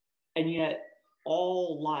 and yet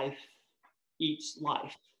all life eats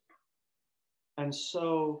life. And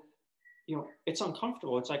so, you know, it's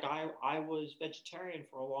uncomfortable. It's like I was vegetarian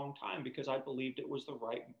for a long time because I believed it was the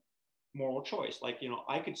right moral choice. Like, you know,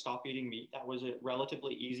 I could stop eating meat. That was a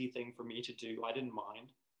relatively easy thing for me to do. I didn't mind.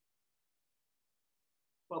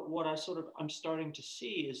 But what I'm starting to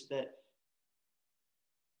see is that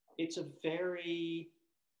it's a very,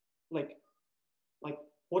 like,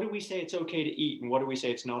 what do we say it's okay to eat and what do we say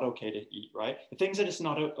it's not okay to eat, right? The things that it's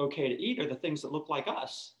not okay to eat are the things that look like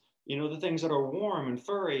us, you know, the things that are warm and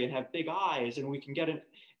furry and have big eyes, and we can get it,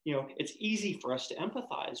 you know, it's easy for us to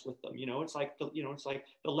empathize with them. You know, it's like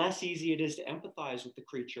the less easy it is to empathize with the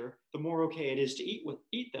creature, the more okay it is to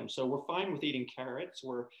eat them. So we're fine with eating carrots,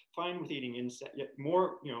 we're fine with eating insects,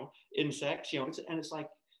 insects, you know, it's like,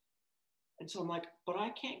 and so I'm like, but I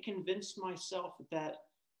can't convince myself that,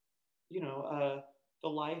 you know, the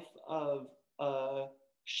life of a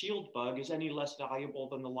shield bug is any less valuable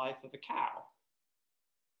than the life of a cow.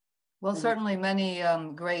 Well, certainly many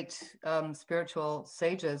great spiritual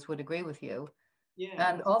sages would agree with you.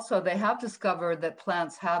 Yeah. And also they have discovered that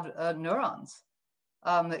plants have neurons.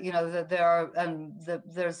 You know, that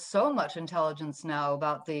there's so much intelligence now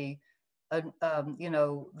about the you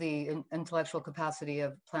know, the intellectual capacity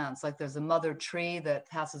of plants. Like there's a mother tree that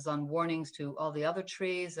passes on warnings to all the other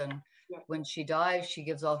trees, and when she dies, she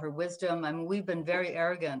gives all her wisdom. I mean, we've been very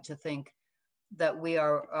arrogant to think that we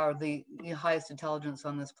are the highest intelligence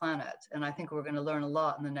on this planet, and I think we're going to learn a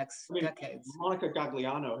lot in the next decades. Monica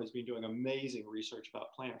Gagliano has been doing amazing research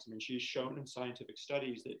about plants. I mean, she's shown in scientific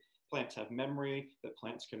studies that plants have memory, that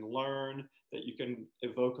plants can learn, that you can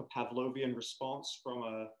evoke a Pavlovian response from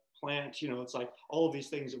a plant. You know, it's like all of these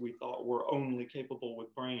things that we thought were only capable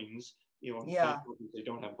with brains, you know, they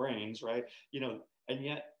don't have brains, right? You know, and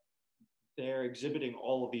yet they're exhibiting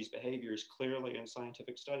all of these behaviors clearly in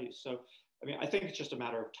scientific studies. So, I mean, I think it's just a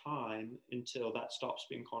matter of time until that stops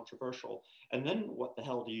being controversial. And then what the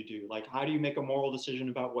hell do you do? Like, how do you make a moral decision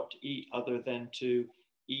about what to eat other than to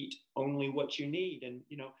eat only what you need? And,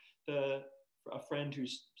 you know, a friend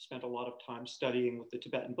who's spent a lot of time studying with the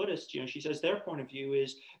Tibetan Buddhists, you know, she says their point of view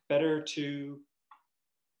is better to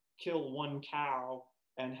kill one cow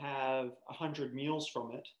and have 100 meals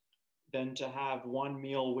from it than to have one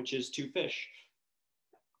meal, which is 2 fish.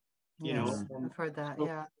 You know, I've heard that. So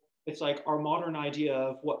yeah. It's like our modern idea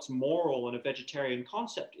of what's moral in a vegetarian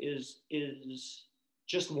concept is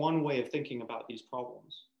just one way of thinking about these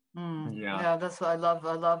problems. Yeah, that's what I love.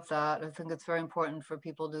 I love that. I think it's very important for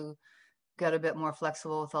people to get a bit more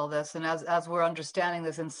flexible with all this. And as we're understanding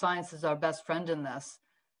this, and science is our best friend in this,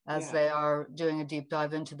 as they are doing a deep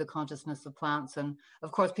dive into the consciousness of plants. And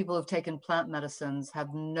of course, people who've taken plant medicines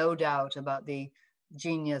have no doubt about the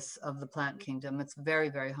genius of the plant kingdom. It's very,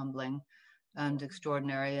 very humbling and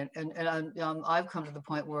extraordinary. And I've come to the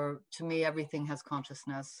point where, to me, everything has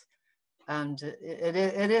consciousness. And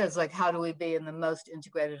it is like, how do we be in the most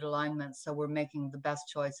integrated alignment so we're making the best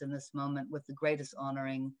choice in this moment with the greatest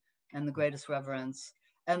honoring and the greatest reverence?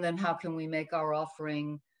 And then how can we make our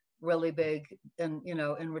offering really big and, you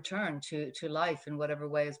know, in return to life in whatever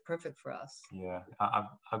way is perfect for us? Yeah,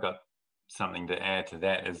 I've got something to add to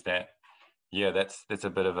that, is that, yeah, that's a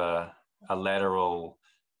bit of a lateral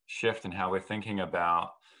shift in how we're thinking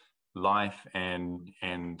about life and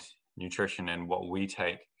nutrition and what we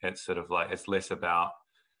take. It's sort of like, it's less about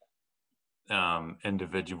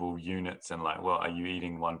individual units and like, well, are you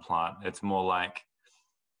eating one plant? It's more like,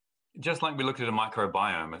 just like we looked at a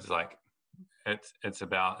microbiome, it's like, it's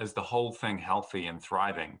about, is the whole thing healthy and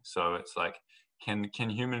thriving? So it's like, can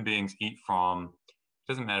human beings eat from,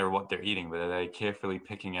 it doesn't matter what they're eating, but are they carefully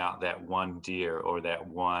picking out that one deer or that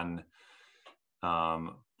one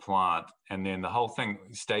plant, and then the whole thing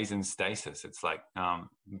stays in stasis? It's like,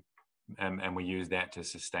 and we use that to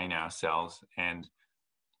sustain ourselves. And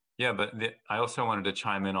yeah, but I also wanted to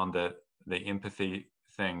chime in on the empathy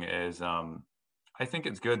thing. Is I think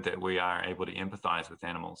it's good that we are able to empathize with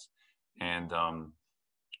animals, and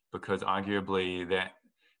because arguably that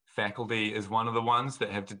faculty is one of the ones that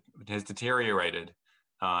has deteriorated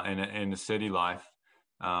in a city life,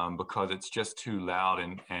 because it's just too loud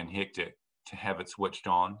and hectic. to have it switched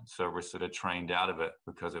on. So we're sort of trained out of it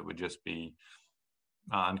because it would just be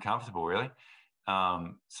uncomfortable, really.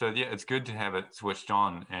 So yeah, it's good to have it switched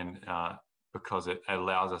on, and because it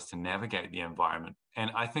allows us to navigate the environment.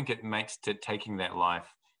 And I think it makes taking that life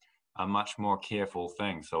a much more careful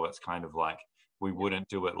thing. So it's kind of like we wouldn't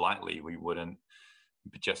do it lightly. We wouldn't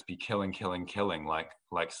just be killing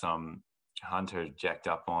like some hunter jacked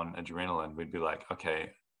up on adrenaline. We'd be like,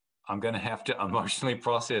 okay, I'm going to have to emotionally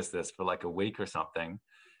process this for like a week or something.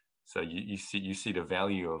 So you see the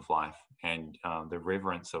value of life and the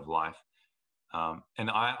reverence of life. And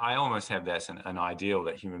I almost have that as an ideal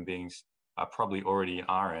that human beings probably already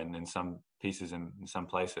are in some pieces in some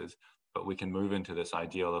places, but we can move into this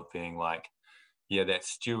ideal of being like, yeah, that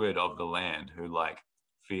steward of the land who like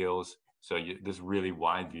feels, this really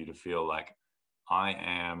wide view to feel like I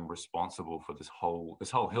am responsible for this whole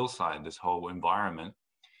hillside, this whole environment.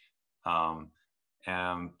 But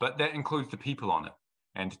that includes the people on it,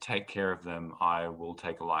 and to take care of them, I will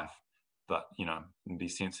take a life, but and be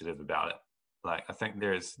sensitive about it. Like, I think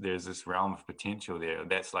there's this realm of potential there.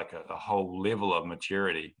 That's like a whole level of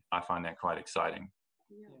maturity. I find that quite exciting.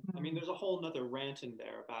 Yeah. I mean, there's a whole nother rant in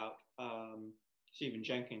there about, Stephen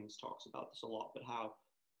Jenkins talks about this a lot, but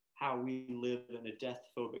how we live in a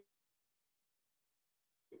death-phobic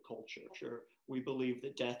culture. We believe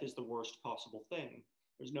that death is the worst possible thing.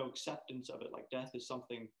 There's no acceptance of it. Like, death is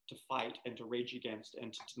something to fight and to rage against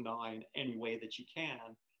and to deny in any way that you can.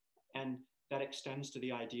 And that extends to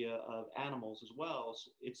the idea of animals as well.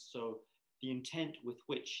 So the intent with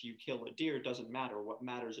which you kill a deer doesn't matter. What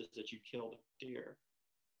matters is that you killed a deer.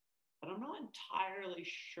 But I'm not entirely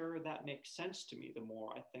sure that makes sense to me the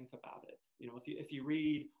more I think about it. If you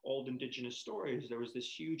read old indigenous stories, there was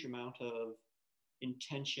this huge amount of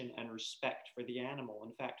intention and respect for the animal.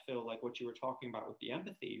 In fact, Phil, like what you were talking about with the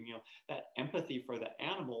empathy, that empathy for the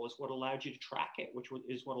animal is what allowed you to track it, which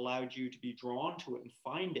is what allowed you to be drawn to it and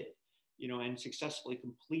find it, and successfully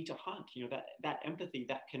complete a hunt. That empathy,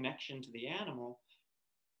 that connection to the animal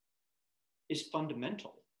is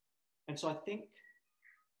fundamental. And so I think,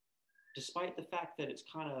 despite the fact that it's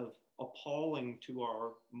kind of appalling to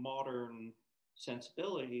our modern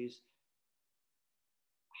sensibilities,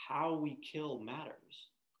 how we kill matters.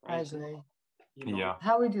 Right? I agree. Yeah.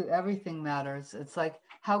 How we do everything matters. It's like,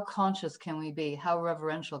 how conscious can we be? How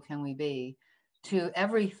reverential can we be to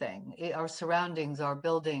everything? Our surroundings, our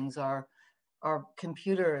buildings, our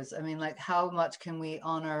computers. I mean, like, how much can we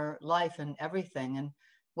honor life and everything? And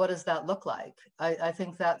what does that look like? I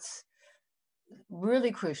think that's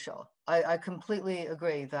really crucial. I completely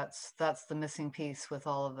agree. That's the missing piece with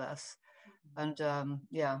all of this. And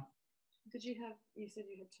yeah. You said you had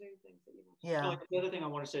two things that you wanted. Yeah. Like, the other thing I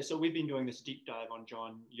want to say, so we've been doing this deep dive on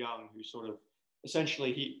John Young, who sort of,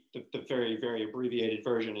 essentially, the very, very abbreviated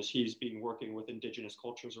version is he's been working with indigenous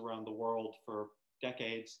cultures around the world for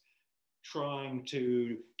decades, trying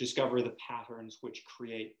to discover the patterns which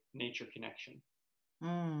create nature connection.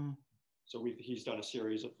 Mm. So he's done a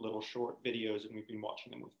series of little short videos, and we've been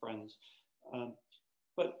watching them with friends.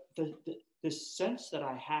 But the sense that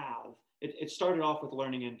I have, it started off with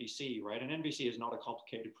learning NVC, right? And NVC is not a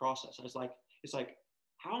complicated process. And it's like,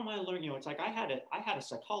 how am I learning? It's like I had a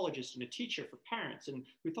psychologist and a teacher for parents, and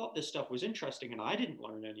who thought this stuff was interesting, and I didn't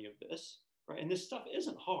learn any of this, right? And this stuff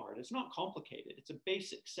isn't hard. It's not complicated. It's a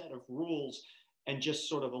basic set of rules and just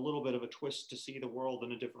sort of a little bit of a twist to see the world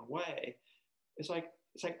in a different way. It's like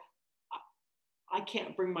I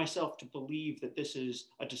can't bring myself to believe that this is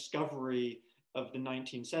a discovery of the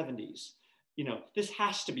 1970s. This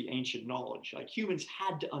has to be ancient knowledge. Like, humans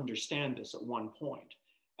had to understand this at one point.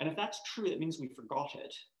 And if that's true, it means we forgot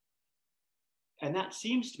it. And that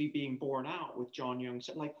seems to be being borne out with John Young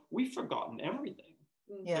said, like, we've forgotten everything.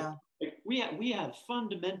 Yeah. Like, we have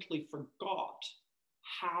fundamentally forgot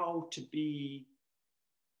how to be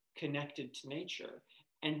connected to nature.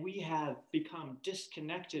 And we have become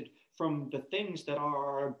disconnected from the things that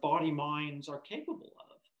our body minds are capable of.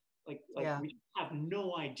 We have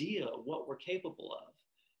no idea what we're capable of.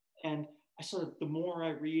 And I sort of, the more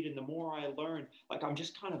I read and the more I learn, like, I'm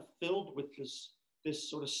just kind of filled with this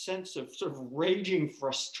sort of sense of sort of raging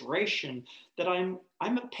frustration that I'm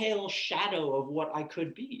a pale shadow of what I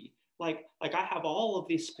could be. Like I have all of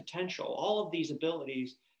this potential, all of these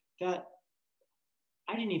abilities that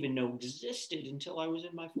I didn't even know existed until I was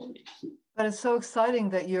in my 40s. But it's so exciting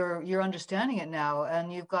that you're understanding it now,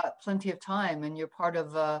 and you've got plenty of time, and you're part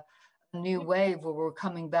of a new wave where we're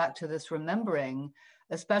coming back to this remembering,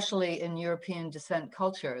 especially in European descent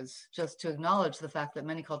cultures, just to acknowledge the fact that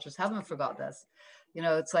many cultures haven't forgot this.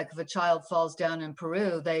 It's like if a child falls down in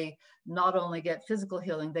Peru, they not only get physical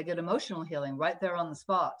healing, they get emotional healing right there on the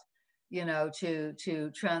spot. you know, to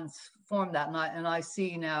transform that. And I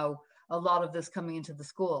see now a lot of this coming into the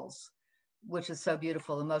schools, which is so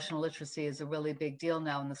beautiful. Emotional literacy is a really big deal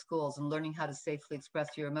now in the schools, and learning how to safely express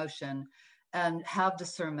your emotion and have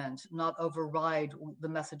discernment, not override the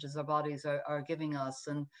messages our bodies are giving us,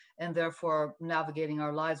 and therefore navigating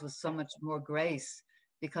our lives with so much more grace,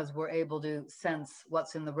 because we're able to sense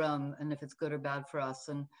what's in the room and if it's good or bad for us.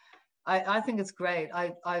 And I think it's great.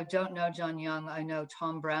 I don't know John Young. I know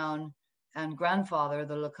Tom Brown and grandfather,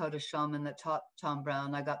 the Lakota shaman that taught Tom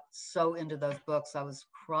Brown. I got so into those books. I was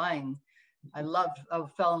crying. I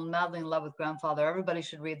fell madly in love with grandfather. Everybody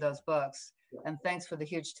should read those books. And thanks for the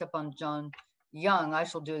huge tip on John Young. I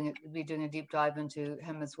shall be doing a deep dive into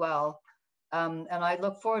him as well. And I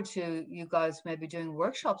look forward to you guys maybe doing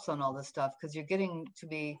workshops on all this stuff, because you're getting to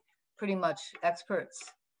be pretty much experts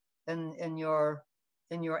in your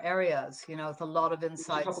areas, you know, with a lot of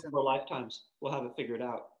insights. A couple more lifetimes, we'll have it figured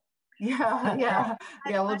out. Yeah.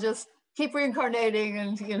 We'll just keep reincarnating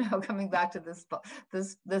and, you know, coming back to this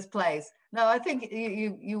place. No, I think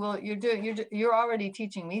you're already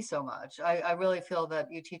teaching me so much. I really feel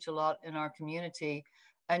that you teach a lot in our community,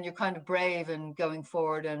 and you're kind of brave and going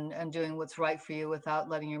forward and doing what's right for you without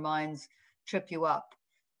letting your minds trip you up,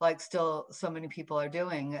 like still so many people are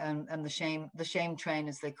doing. And the shame train,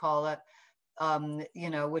 as they call it, you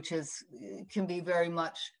know, which can be very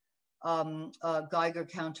much a Geiger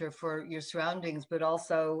counter for your surroundings, but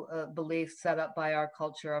also beliefs set up by our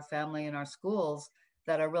culture, our family, and our schools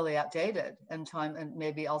that are really outdated, and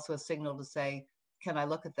maybe also a signal to say, can I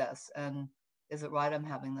look at this, and is it right I'm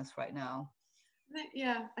having this right now?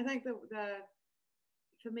 I think that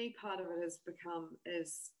for me, part of it has become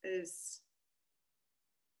is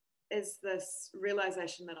this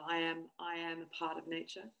realization that I am a part of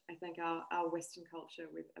nature. I think our Western culture,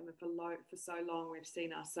 for so long, we've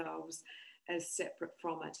seen ourselves as separate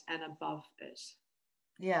from it and above it.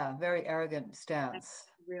 Yeah, very arrogant stance.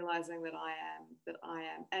 And realizing that I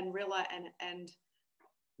am, and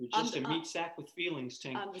you're just a meat sack with feelings,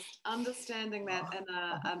 Tink. Understanding that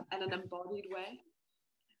in an embodied way,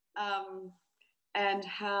 and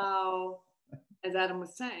how, as Adam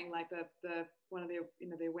was saying, like one of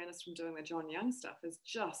the awareness from doing the John Young stuff is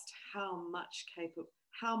just how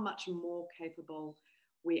much more capable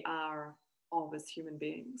we are of as human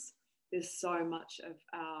beings. There's so much of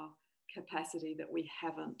our capacity that we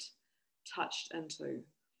haven't touched into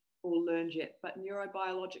or learned yet, but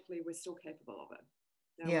neurobiologically we're still capable of it.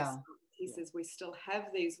 You know, he says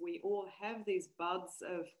we all have these buds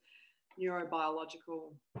of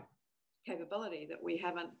neurobiological capability that we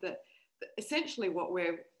haven't, that essentially what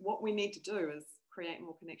we need to do is create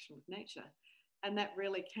more connection with nature. And that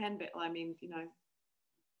really can be, I mean, you know,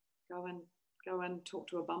 go and talk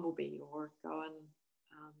to a bumblebee, or go and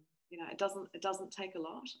you know, it doesn't take a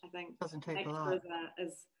lot. I think it doesn't take a lot.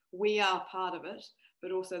 As we are part of it,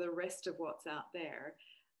 but also the rest of what's out there.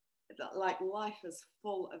 Like, life is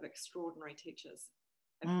full of extraordinary teachers.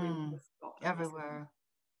 Everywhere.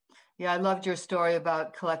 Yeah, I loved your story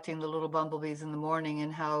about collecting the little bumblebees in the morning,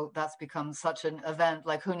 and how that's become such an event.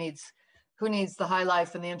 Like, who needs the high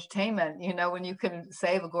life and the entertainment, you know, when you can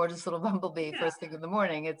save a gorgeous little bumblebee first thing in the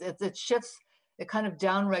morning. It shifts, it kind of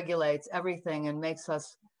down regulates everything and makes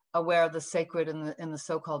us aware of the sacred in the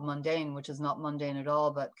so-called mundane, which is not mundane at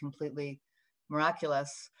all, but completely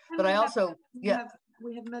miraculous. But I also,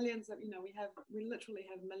 we have millions of, you know, we literally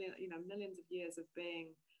have millions of years of being,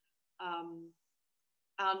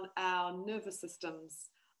 our nervous systems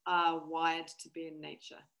are wired to be in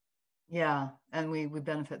nature. Yeah, and we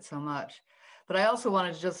benefit so much. But I also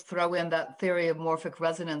wanted to just throw in that theory of morphic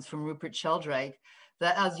resonance from Rupert Sheldrake,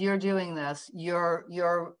 that as you're doing this,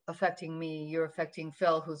 you're affecting me, you're affecting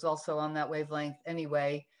Phil, who's also on that wavelength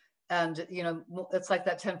anyway. And, you know, it's like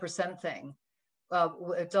that 10% thing.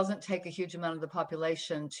 It doesn't take a huge amount of the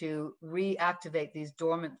population to reactivate these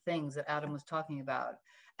dormant things that Adam was talking about.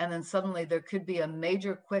 And then suddenly there could be a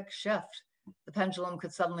major quick shift. The pendulum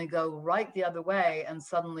could suddenly go right the other way, and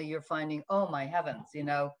suddenly you're finding, oh my heavens, you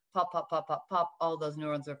know, pop, pop, pop, pop, pop, all those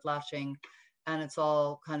neurons are flashing, and it's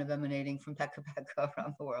all kind of emanating from Pekka Pekka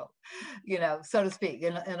around the world, you know, so to speak,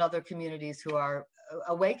 in other communities who are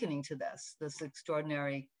awakening to this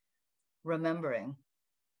extraordinary remembering.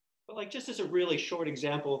 But like, just as a really short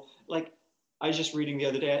example, like I was just reading the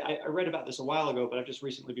other day, I read about this a while ago, but I've just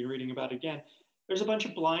recently been reading about it again. There's a bunch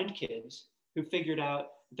of blind kids who figured out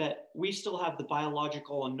that we still have the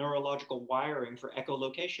biological and neurological wiring for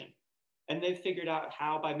echolocation. And they've figured out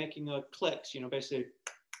how, by making clicks, you know, basically,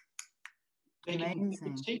 they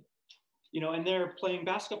can see. and they're playing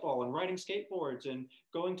basketball and riding skateboards and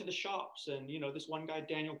going to the shops. And, this one guy,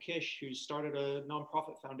 Daniel Kish, who started a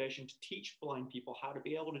nonprofit foundation to teach blind people how to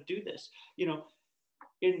be able to do this,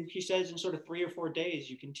 he says in sort of 3 or 4 days,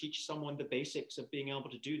 you can teach someone the basics of being able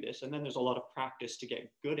to do this. And then there's a lot of practice to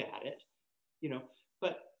get good at it,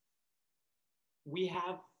 but we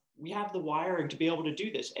have the wiring to be able to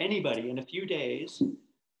do this. Anybody in a few days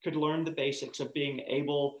could learn the basics of being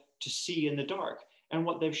able to see in the dark. And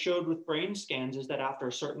what they've showed with brain scans is that after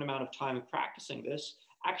a certain amount of time of practicing this,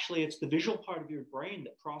 actually it's the visual part of your brain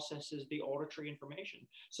that processes the auditory information.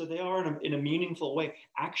 So they are in a meaningful way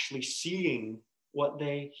actually seeing what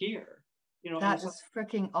they hear. That is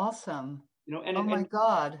freaking awesome. And oh my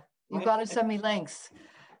God. You've got to send me links.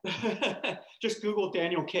 Just Google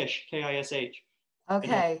Daniel Kish, Kish.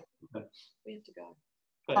 Okay. We have to go.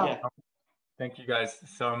 But yeah. Thank you guys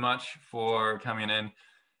so much for coming in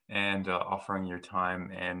and offering your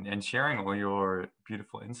time and sharing all your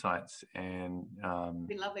beautiful insights and it's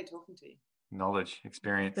been lovely talking to you. Knowledge,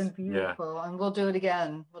 experience. It's been beautiful. Yeah. And we'll do it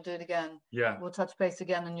again. Yeah. We'll touch base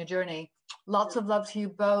again on your journey. Lots of love to you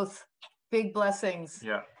both. Big blessings.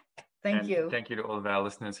 Yeah. Thank you. Thank you to all of our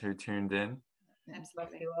listeners who tuned in.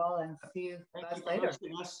 Absolutely. Bless you all and see you guys later.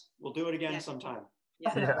 We'll do it again sometime.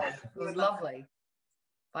 Yeah. It was lovely.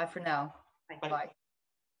 Bye for now. Bye. Bye.